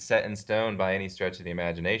not set in stone by any stretch of the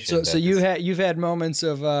imagination So that this. you've had moments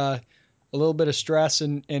of a little bit of stress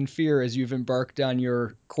and fear as you've embarked on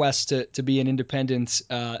your quest to be an independent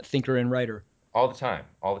thinker and writer. All the time,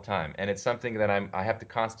 all the time. And it's something that I have to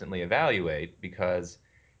constantly evaluate because,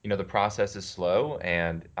 the process is slow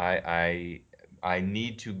and I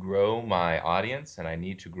need to grow my audience and I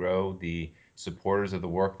need to grow the supporters of the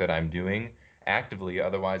work that I'm doing actively,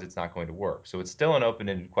 otherwise it's not going to work. So it's still an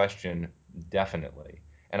open-ended question, definitely.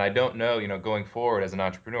 And I don't know, going forward as an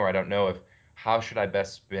entrepreneur, I don't know if how should I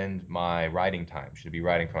best spend my writing time? Should it be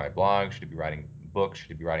writing for my blog? Should it be writing books?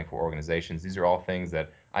 Should it be writing for organizations? These are all things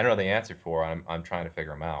that I don't know the answer for. I'm trying to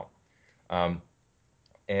figure them out. Um,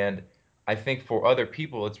 and I think for other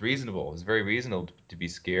people, it's reasonable. It's very reasonable to be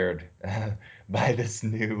scared by this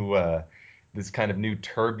kind of new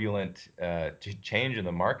turbulent change in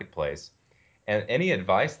the marketplace. And any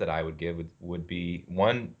advice that I would give would be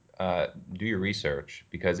one, do your research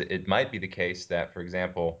because it might be the case that, for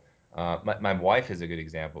example, my wife is a good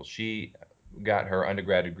example. She got her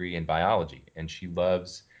undergrad degree in biology and she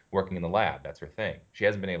loves working in the lab. That's her thing. She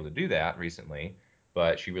hasn't been able to do that recently,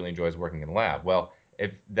 but she really enjoys working in the lab. Well,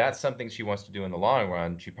 if that's something she wants to do in the long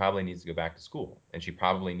run, she probably needs to go back to school and she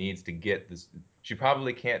probably needs to get this. She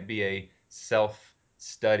probably can't be a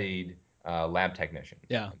self-studied lab technician.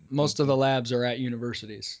 Yeah, most of the labs are at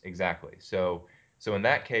universities. Exactly. So in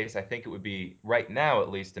that case, I think it would be right now at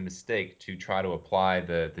least a mistake to try to apply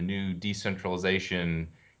the new decentralization,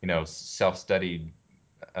 self-studied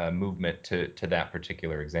movement to that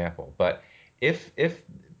particular example. But if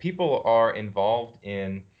people are involved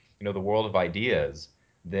in, the world of ideas,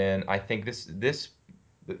 then I think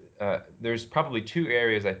there's probably two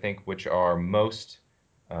areas I think which are most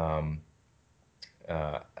um,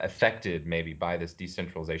 affected maybe by this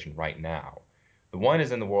decentralization right now. The one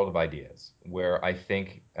is in the world of ideas, where I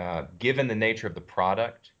think, given the nature of the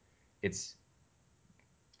product, it's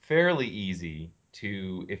fairly easy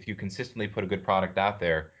to, if you consistently put a good product out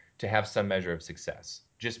there, to have some measure of success.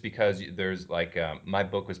 Just because there's like, my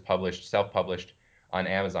book was published, self-published on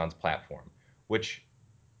Amazon's platform, which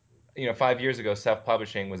 5 years ago,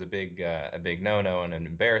 self-publishing was a big no-no and an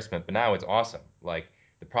embarrassment, but now it's awesome. Like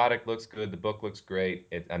the product looks good, the book looks great.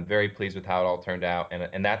 I'm very pleased with how it all turned out,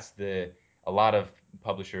 and that's a lot of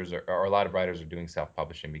publishers or a lot of writers are doing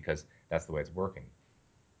self-publishing because that's the way it's working.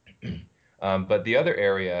 But the other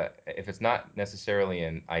area, if it's not necessarily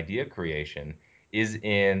in idea creation, is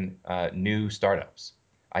in new startups.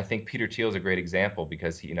 I think Peter Thiel is a great example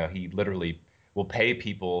because he literally will pay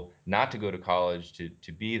people not to go to college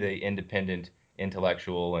to be the independent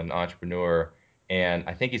intellectual and entrepreneur. And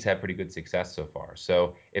I think he's had pretty good success so far.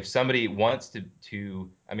 So if somebody wants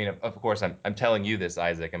I mean, of course, I'm telling you this,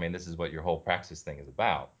 Isaac. I mean, this is what your whole praxis thing is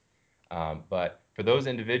about. But for those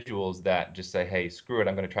individuals that just say, "Hey, screw it,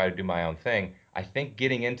 I'm going to try to do my own thing," I think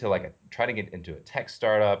getting into try to get into a tech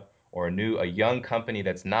startup or a young company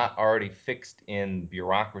that's not already fixed in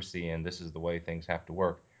bureaucracy and this is the way things have to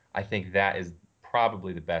work, I think that is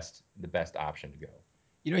probably the best option to go.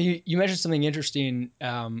 You mentioned something interesting,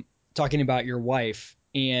 talking about your wife,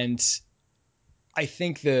 and I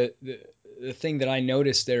think the thing that I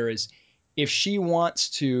noticed there is if she wants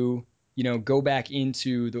to, go back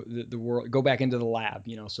into the world, go back into the lab,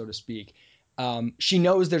 so to speak, she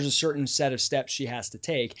knows there's a certain set of steps she has to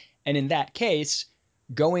take. And in that case,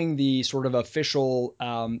 going the sort of official,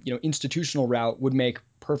 institutional route would make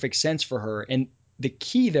perfect sense for her. And the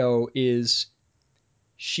key, though, is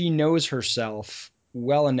she knows herself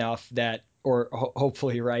well enough that, or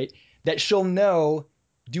hopefully, right, that she'll know,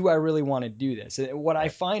 do I really want to do this? And what I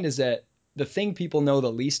Right, find is that the thing people know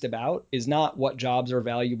the least about is not what jobs are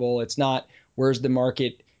valuable. It's not where's the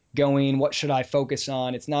market going? What should I focus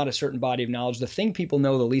on? It's not a certain body of knowledge. The thing people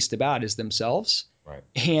know the least about is themselves. right,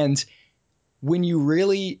 And when you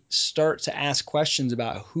really start to ask questions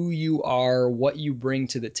about who you are, what you bring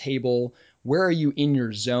to the table, where are you in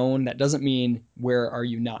your zone? That doesn't mean where are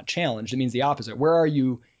you not challenged. It means the opposite. Where are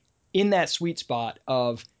you in that sweet spot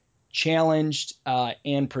of challenged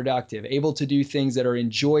and productive, able to do things that are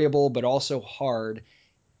enjoyable but also hard,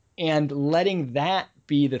 and letting that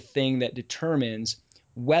be the thing that determines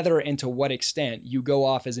whether and to what extent you go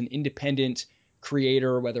off as an independent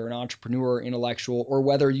creator, whether an entrepreneur, intellectual, or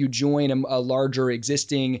whether you join a larger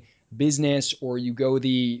existing business or you go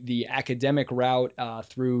the academic route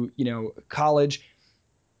through college.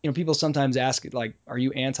 People sometimes ask like, are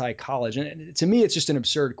you anti-college? And to me, it's just an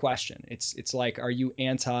absurd question. It's like, are you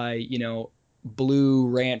anti blue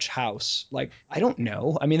ranch house? Like, I don't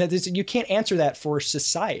know. I mean, you can't answer that for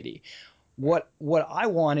society. Right. What I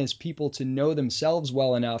want is people to know themselves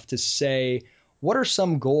well enough to say, what are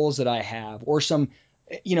some goals that I have, or some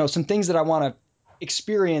things that I want to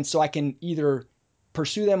experience, so I can either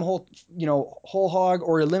pursue them whole hog,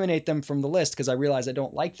 or eliminate them from the list because I realize I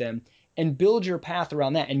don't like them, and build your path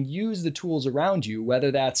around that and use the tools around you, whether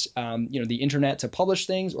that's the internet to publish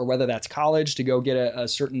things, or whether that's college to go get a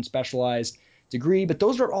certain specialized degree. But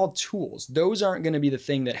those are all tools. Those aren't going to be the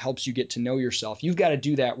thing that helps you get to know yourself. You've got to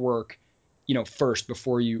do that work first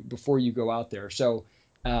before you go out there. So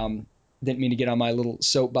didn't mean to get on my little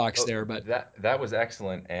soapbox Oh, there, but that was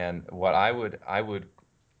excellent. And what I would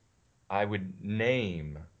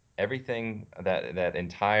name everything, that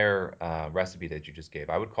entire recipe that you just gave.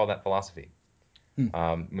 I would call that philosophy. hmm,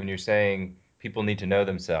 When you're saying people need to know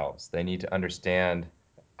themselves, they need to understand,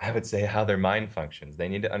 I would say, how their mind functions. They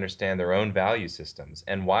need to understand their own value systems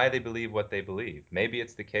and why they believe what they believe. Maybe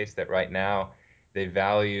it's the case that right now they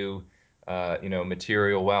value,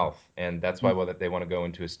 material wealth, and that's why hmm, what they want to go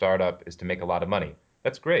into a startup is to make a lot of money.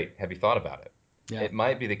 That's great. Have you thought about it? yeah. It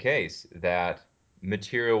might be the case that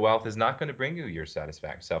material wealth is not going to bring you your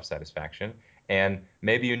self-satisfaction, and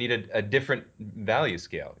maybe you need a different value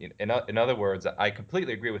scale. In other words, I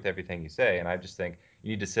completely agree with everything you say, and I just think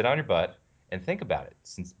you need to sit on your butt and think about it.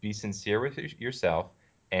 Be sincere with yourself,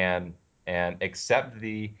 and accept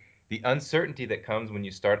the uncertainty that comes when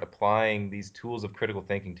you start applying these tools of critical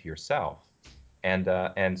thinking to yourself,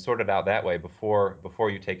 and sort it out that way before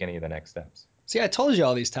you take any of the next steps. See, I told you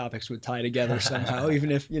all these topics would tie together somehow, even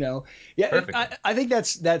if yeah. Perfectly. I think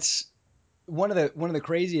that's one of the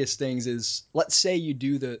craziest things is, let's say you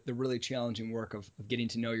do the really challenging work of getting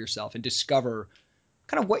to know yourself and discover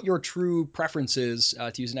kind of what your true preferences,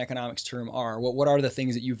 to use an economics term, are. What are the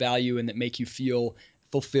things that you value and that make you feel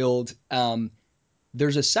fulfilled?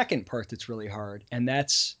 There's a second part that's really hard, and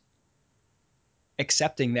that's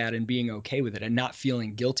accepting that and being okay with it and not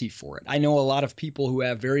feeling guilty for it. I know a lot of people who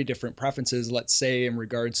have very different preferences, let's say in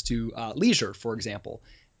regards to leisure, for example.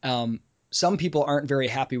 Some people aren't very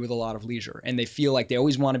happy with a lot of leisure, and they feel like they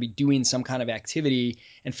always want to be doing some kind of activity.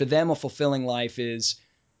 And for them, a fulfilling life is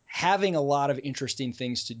having a lot of interesting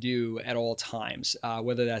things to do at all times,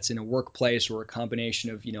 whether that's in a workplace or a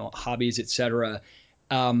combination of hobbies, etc.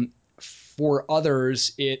 For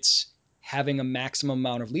others, it's having a maximum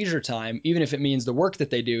amount of leisure time, even if it means the work that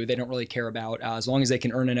they do, they don't really care about, as long as they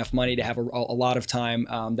can earn enough money to have a lot of time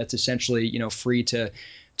that's essentially free to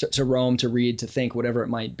roam, to read, to think, whatever it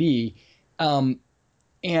might be. Um,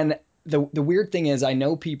 and the weird thing is, I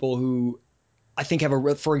know people who I think have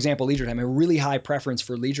for example, leisure time, a really high preference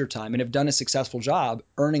for leisure time, and have done a successful job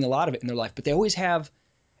earning a lot of it in their life, but they always have,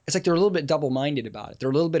 it's like they're a little bit double-minded about it. They're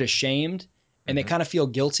a little bit ashamed, and they Hmm. kind of feel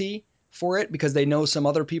guilty for it because they know some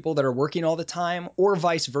other people that are working all the time, or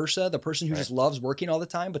vice versa, the person who Right. just loves working all the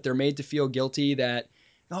time, but they're made to feel guilty that,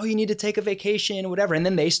 oh, you need to take a vacation, whatever. And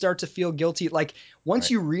then they start to feel guilty. Like, once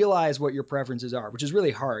Right. you realize what your preferences are, which is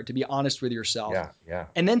really hard, to be honest with yourself, Yeah. Yeah.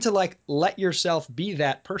 and then to like let yourself be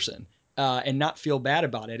that person, and not feel bad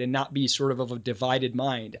about it, and not be sort of a divided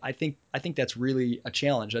mind. I think that's really a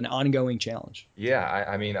challenge, an ongoing challenge. Yeah,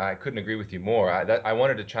 I mean, I couldn't agree with you more. I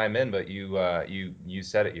wanted to chime in, but you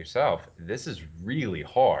said it yourself. This is really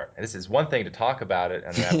hard. And this is one thing to talk about it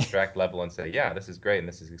on an abstract level and say, yeah, this is great and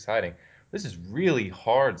this is exciting. This is really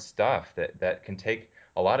hard stuff that can take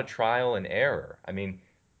a lot of trial and error. I mean,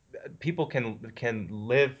 people can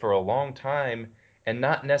live for a long time and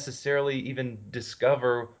not necessarily even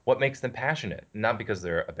discover what makes them passionate. Not because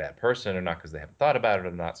they're a bad person, or not because they haven't thought about it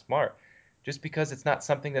or not smart, just because it's not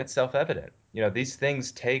something that's self-evident. These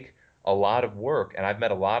things take a lot of work, and I've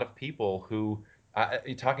met a lot of people who,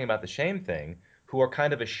 talking about the shame thing, who are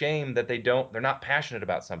kind of ashamed that they're not passionate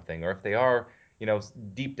about something, or if they are,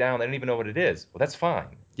 deep down, they don't even know what it is. Well, that's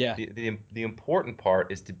fine. Yeah. The important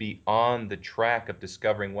part is to be on the track of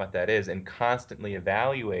discovering what that is, and constantly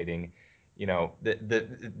evaluating,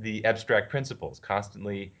 the abstract principles,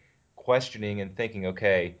 constantly questioning and thinking,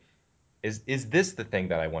 okay, is this the thing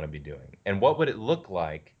that I want to be doing? And what would it look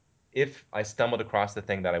like if I stumbled across the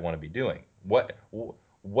thing that I want to be doing? What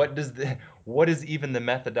is even the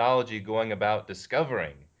methodology going about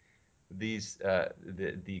discovering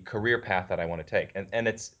the career path that I want to take?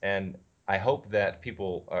 And I hope that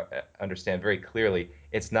people understand very clearly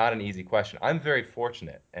it's not an easy question. I'm very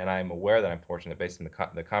fortunate, and I'm aware that I'm fortunate based on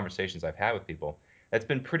the conversations I've had with people. It's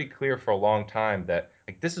been pretty clear for a long time that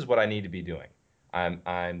like this is what I need to be doing.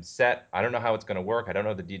 I'm set. I don't know how it's going to work. I don't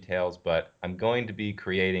know the details, but I'm going to be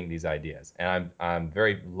creating these ideas, and I'm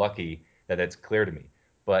very lucky that it's clear to me.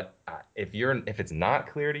 But if it's not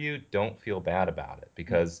clear to you, don't feel bad about it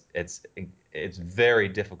because it's very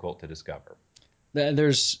difficult to discover.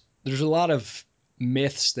 There's a lot of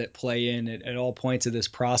myths that play in at all points of this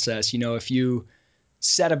process. You know, if you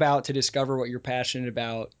set about to discover what you're passionate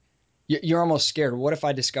about, you're almost scared. What if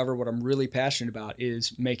I discover what I'm really passionate about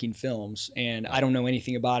is making films and I Right. don't know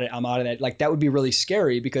anything about it? I'm out of that. Like that would be really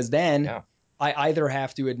scary because then Yeah. I either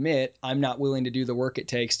have to admit I'm not willing to do the work it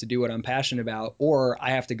takes to do what I'm passionate about, or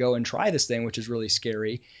I have to go and try this thing, which is really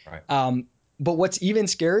scary. Right. Um, but what's even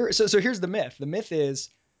scarier? So here's the myth. The myth is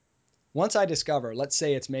once I discover, let's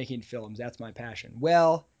say it's making films, that's my passion.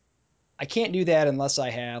 Well, I can't do that unless I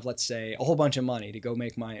have, let's say, a whole bunch of money to go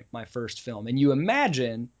make my first film. And you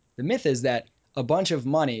imagine the myth is that a bunch of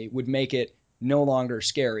money would make it no longer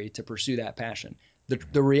scary to pursue that passion. The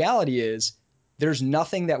Mhm. reality is there's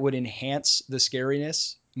nothing that would enhance the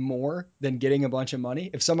scariness more than getting a bunch of money.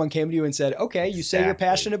 If someone came to you and said, okay, you say you're Exactly.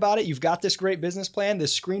 passionate about it, you've got this great business plan,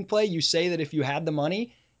 this screenplay, you say that if you had the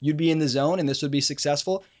money, you'd be in the zone and this would be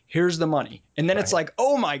successful. Here's the money. And then it's Right. like,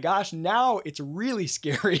 oh my gosh, now it's really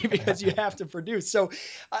scary because you have to produce. So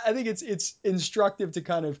I think it's instructive to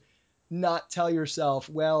kind of not tell yourself,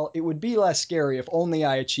 well, it would be less scary if only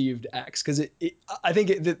I achieved X. Because I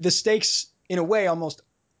think the stakes in a way almost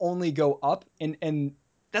only go up, and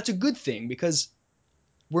that's a good thing because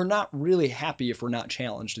we're not really happy if we're not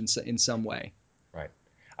challenged in some way. Right.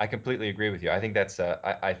 I completely agree with you. I think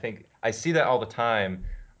I think I see that all the time,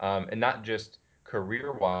 and not just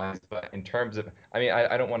career-wise, but in terms of, I mean,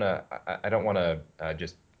 I don't want to, I don't want to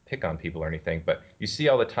just pick on people or anything, but you see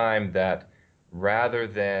all the time that rather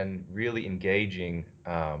than really engaging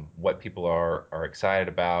what people are excited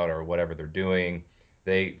about or whatever they're doing,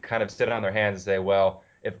 they kind of sit on their hands and say, well,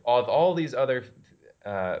 if all these other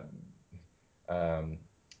uh, um,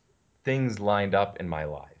 things lined up in my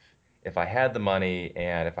life. If I had the money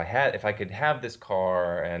and if I could have this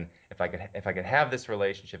car and if I could have this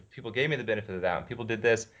relationship, people gave me the benefit of the doubt and people did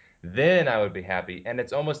this, then I would be happy. And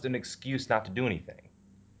it's almost an excuse not to do anything.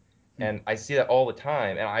 Hmm. And I see that all the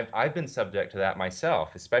time. And I've been subject to that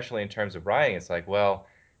myself, especially in terms of writing. It's like, well,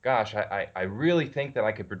 gosh, I really think that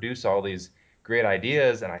I could produce all these great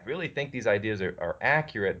ideas, and I really think these ideas are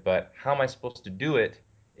accurate, but how am I supposed to do it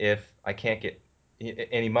if I can't get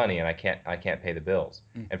any money and I can't pay the bills?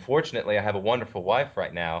 Hmm. And fortunately, I have a wonderful wife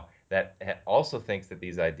right now that also thinks that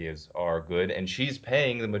these ideas are good, and she's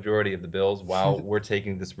paying the majority of the bills while we're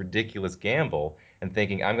taking this ridiculous gamble and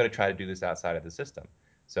thinking, I'm going to try to do this outside of the system.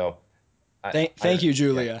 So Thank you, yeah.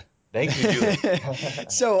 Julia. Thank you, Julie.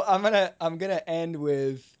 So I'm gonna end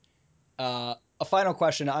with a final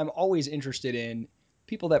question. I'm always interested in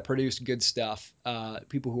people that produce good stuff,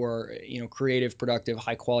 people who are creative, productive,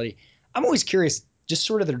 high quality. I'm always curious, just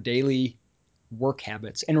sort of their daily work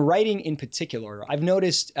habits and writing in particular. I've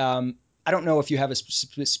noticed. I don't know if you have a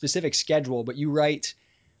specific schedule, but you write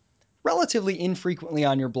relatively infrequently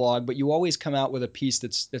on your blog, but you always come out with a piece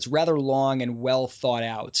that's rather long and well thought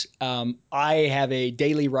out. I have a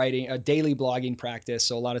daily blogging practice,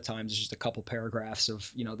 so a lot of times it's just a couple paragraphs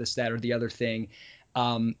of this, that, or the other thing.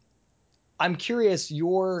 Um, I'm curious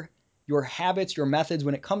your habits, your methods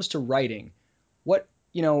when it comes to writing. What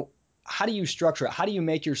how do you structure it? How do you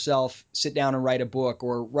make yourself sit down and write a book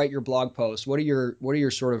or write your blog post? What are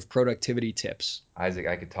your sort of productivity tips? Isaac,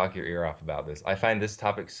 I could talk your ear off about this. I find this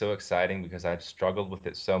topic so exciting because I've struggled with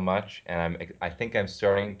it so much, and I think I'm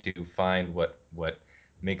starting to find what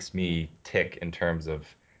makes me tick in terms of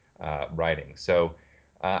writing. So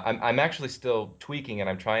I'm actually still tweaking, and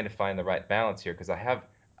I'm trying to find the right balance here because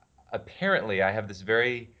apparently I have this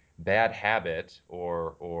very bad habit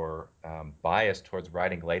or bias towards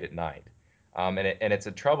writing late at night, and it's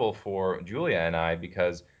a trouble for Julia and I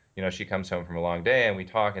because she comes home from a long day and we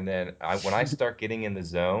talk, and then when I start getting in the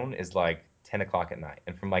zone is like 10 o'clock at night,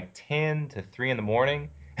 and from like 10 to 3 in the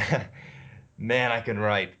morning, man, I can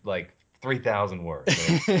write like 3,000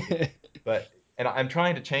 words, and but and I'm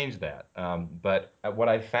trying to change that. But what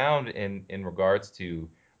I found in regards to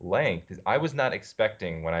length is I was not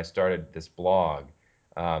expecting when I started this blog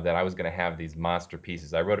that I was going to have these monster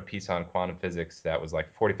pieces. I wrote a piece on quantum physics that was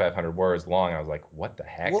like 4,500 words long. I was like, what the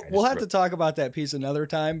heck? I We'll just have to wrote. talk about that piece another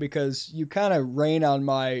time because you kind of rain on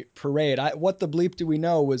my parade. What the bleep do we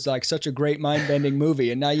know was like such a great mind bending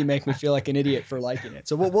movie, and now you make me feel like an idiot for liking it.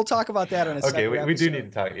 So we'll talk about that on a Okay, separate we do need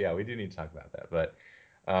episode. to talk. Yeah, we do need to talk about that. But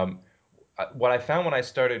um, what I found when I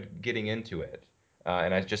started getting into it,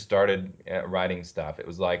 and I just started writing stuff, it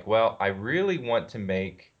was like, well, I really want to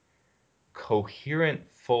make coherent,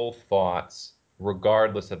 full thoughts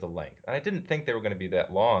regardless of the length. And I didn't think they were going to be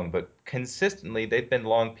that long, but consistently they've been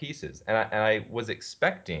long pieces. And I was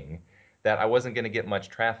expecting that I wasn't going to get much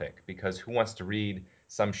traffic because who wants to read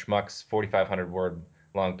some schmuck's 4,500 word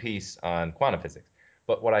long piece on quantum physics?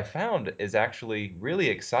 But what I found is actually really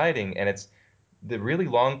exciting, and it's the really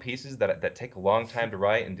long pieces that take a long time to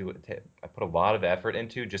write and do it. I put a lot of effort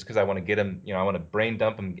into just because I want to get them, I want to brain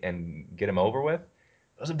dump them and get them over with.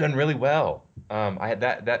 Those have done really well. I had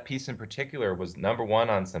that piece in particular was number one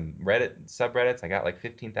on some Reddit subreddits. I got like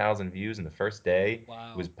 15,000 views in the first day.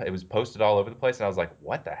 Wow. It was posted all over the place, and I was like,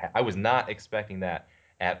 "What the heck?" I was not expecting that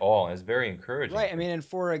at all. And it's very encouraging Right. I for me. mean, and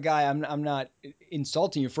for a guy, I'm not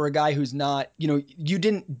insulting you. For a guy who's not, you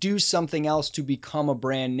didn't do something else to become a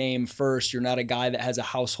brand name first. You're not a guy that has a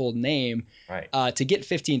household name. Right. To get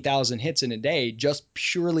 15,000 hits in a day, just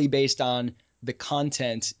purely based on the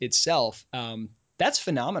content itself, that's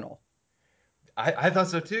phenomenal. I thought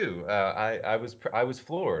so too. I was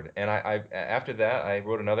floored, and I after that I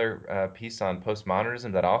wrote another piece on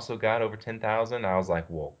postmodernism that also got over 10,000. I was like,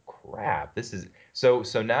 well, crap, this is so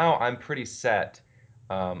now I'm pretty set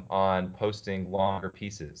on posting longer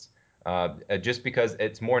pieces, just because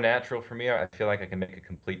it's more natural for me. I feel like I can make a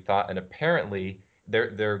complete thought, and apparently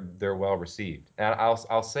they're well received. And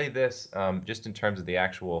I'll say this, just in terms of the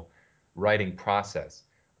actual writing process.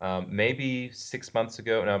 Maybe 6 months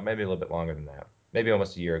ago, no, maybe a little bit longer than that, maybe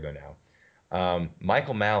almost a year ago now.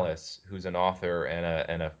 Michael Malice, who's an author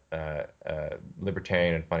and a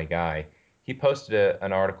libertarian and funny guy, he posted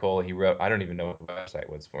an article he wrote. I don't even know what the website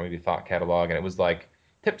was for, maybe Thought Catalog, and it was like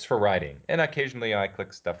tips for writing. And occasionally I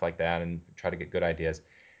click stuff like that and try to get good ideas.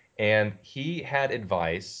 And he had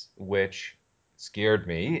advice which scared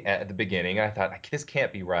me at the beginning. I thought, this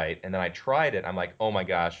can't be right. And then I tried it. I'm like, oh my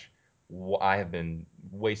gosh, I have been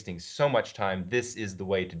wasting so much time. This is the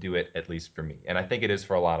way to do it, at least for me. And I think it is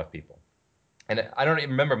for a lot of people. And I don't even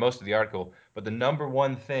remember most of the article, but the number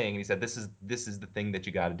one thing, he said, this is the thing that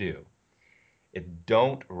you got to do.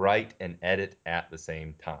 Don't write and edit at the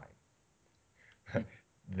same time.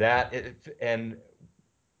 And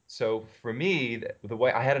so for me, the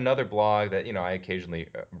way I had another blog that I occasionally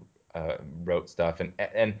wrote stuff,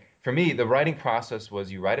 and for me, the writing process was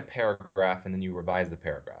you write a paragraph and then you revise the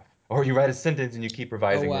paragraph, or you write a sentence and you keep Oh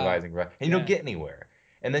revising, wow. revising, revising, and you don't Yeah. get anywhere.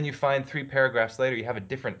 And then you find three paragraphs later, you have a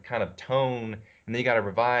different kind of tone, and then you got to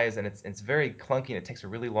revise, and it's very clunky, and it takes a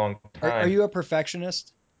really long Are time. you a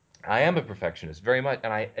perfectionist? I am a perfectionist, very much,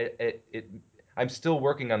 and I'm still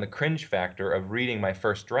working on the cringe factor of reading my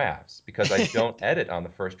first drafts because I don't edit on the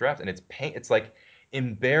first draft, and it's like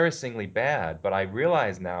embarrassingly bad. But I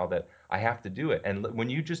realize now that I have to do it. And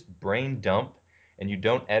when you just brain dump and you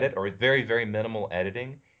don't edit or very, very minimal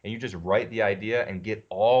editing, and you just write the idea and get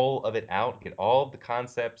all of it out, get all of the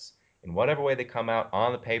concepts in whatever way they come out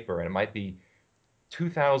on the paper, and it might be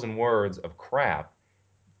 2,000 words of crap,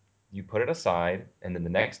 you put it aside, and then the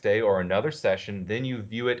next day or another session, then you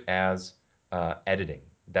view it as editing.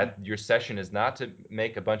 That your session is not to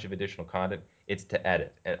make a bunch of additional content; it's to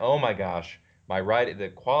edit. And oh my gosh,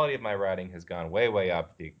 the quality of my writing has gone way, way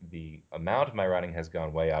up. The amount of my writing has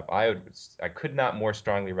gone way up. I could not more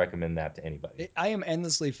strongly recommend that to anybody. I am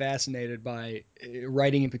endlessly fascinated by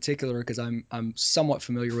writing in particular because I'm somewhat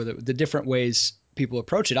familiar with it, the different ways people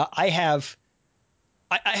approach it. I have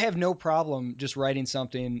no problem just writing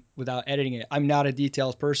something without editing it. I'm not a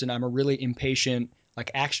details person. I'm a really impatient,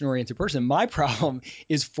 like action oriented person. My problem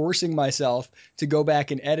is forcing myself to go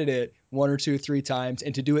back and edit it one or two, three times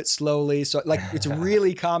and to do it slowly. So, like, it's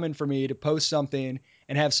really common for me to post something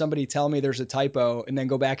and have somebody tell me there's a typo and then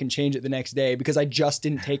go back and change it the next day because I just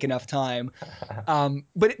didn't take enough time.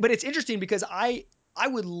 But it's interesting because I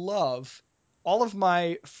would love all of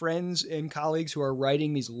my friends and colleagues who are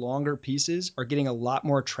writing these longer pieces are getting a lot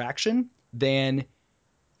more traction than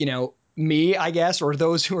me, I guess, or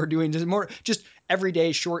those who are doing just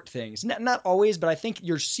everyday short things. Not always, but I think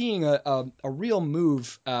you're seeing a real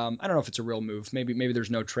move. I don't know if it's a real move. Maybe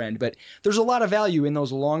there's no trend, but there's a lot of value in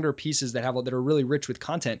those longer pieces that are really rich with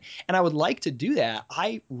content. And I would like to do that.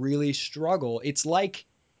 I really struggle. It's like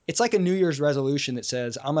a New Year's resolution that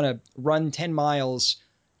says I'm gonna run 10 miles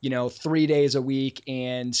 3 days a week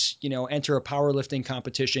and, enter a powerlifting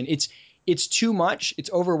competition. It's too much.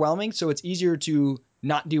 It's overwhelming. So it's easier to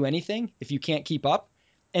not do anything if you can't keep up.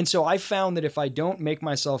 And so I found that if I don't make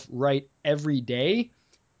myself write every day,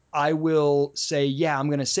 I will say, yeah, I'm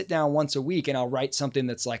going to sit down once a week and I'll write something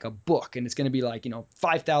that's like a book, and it's going to be like,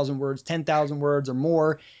 5,000 words, 10,000 words or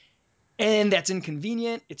more. And that's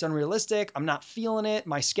inconvenient. It's unrealistic. I'm not feeling it.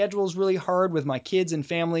 My schedule is really hard with my kids and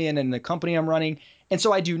family and in the company I'm running. And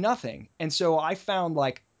so I do nothing. And so I found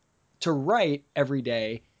like to write every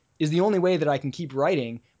day is the only way that I can keep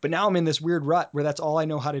writing. But now I'm in this weird rut where that's all I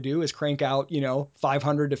know how to do is crank out,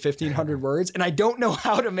 500 to 1,500 words. And I don't know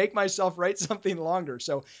how to make myself write something longer.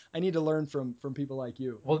 So I need to learn from people like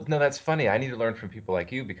you. Well, no, that's funny. I need to learn from people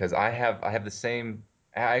like you because I have the same.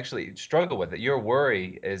 I actually struggle with it. Your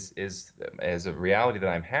worry is a reality that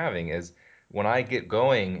I'm having is when I get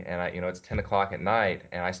going and it's 10 o'clock at night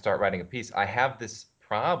and I start writing a piece. I have this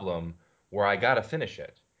problem where I got to finish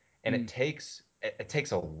it, and Mm. it takes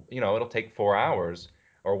it'll take 4 hours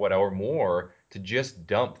or whatever more to just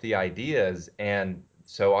dump the ideas. And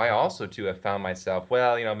so I also too have found myself,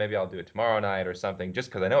 well, maybe I'll do it tomorrow night or something, just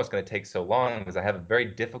because I know it's going to take so long because I have a very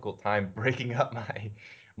difficult time breaking up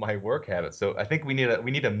my work habits. So I think we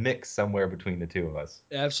need a mix somewhere between the two of us.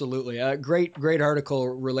 Absolutely. Great article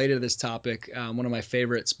related to this topic. One of my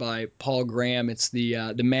favorites by Paul Graham. It's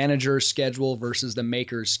the manager's schedule versus the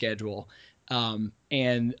maker's schedule.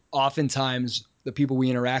 And oftentimes the people we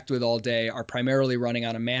interact with all day are primarily running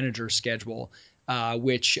on a manager's schedule,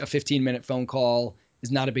 which a 15-minute phone call is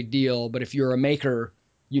not a big deal. But if you're a maker,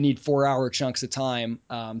 you need 4-hour chunks of time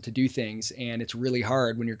to do things, and it's really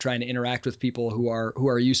hard when you're trying to interact with people who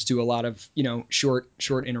are used to a lot of short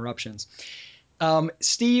interruptions.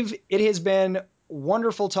 Steve, it has been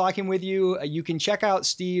wonderful talking with you. You can check out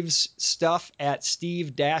Steve's stuff at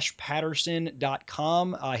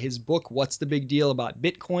steve-patterson.com. His book, What's the Big Deal About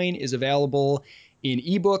Bitcoin, is available in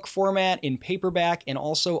ebook format, in paperback, and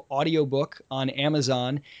also audiobook on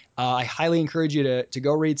Amazon. I highly encourage you to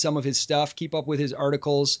go read some of his stuff, keep up with his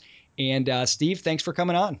articles. And Steve, thanks for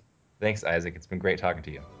coming on. Thanks, Isaac. It's been great talking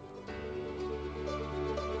to you.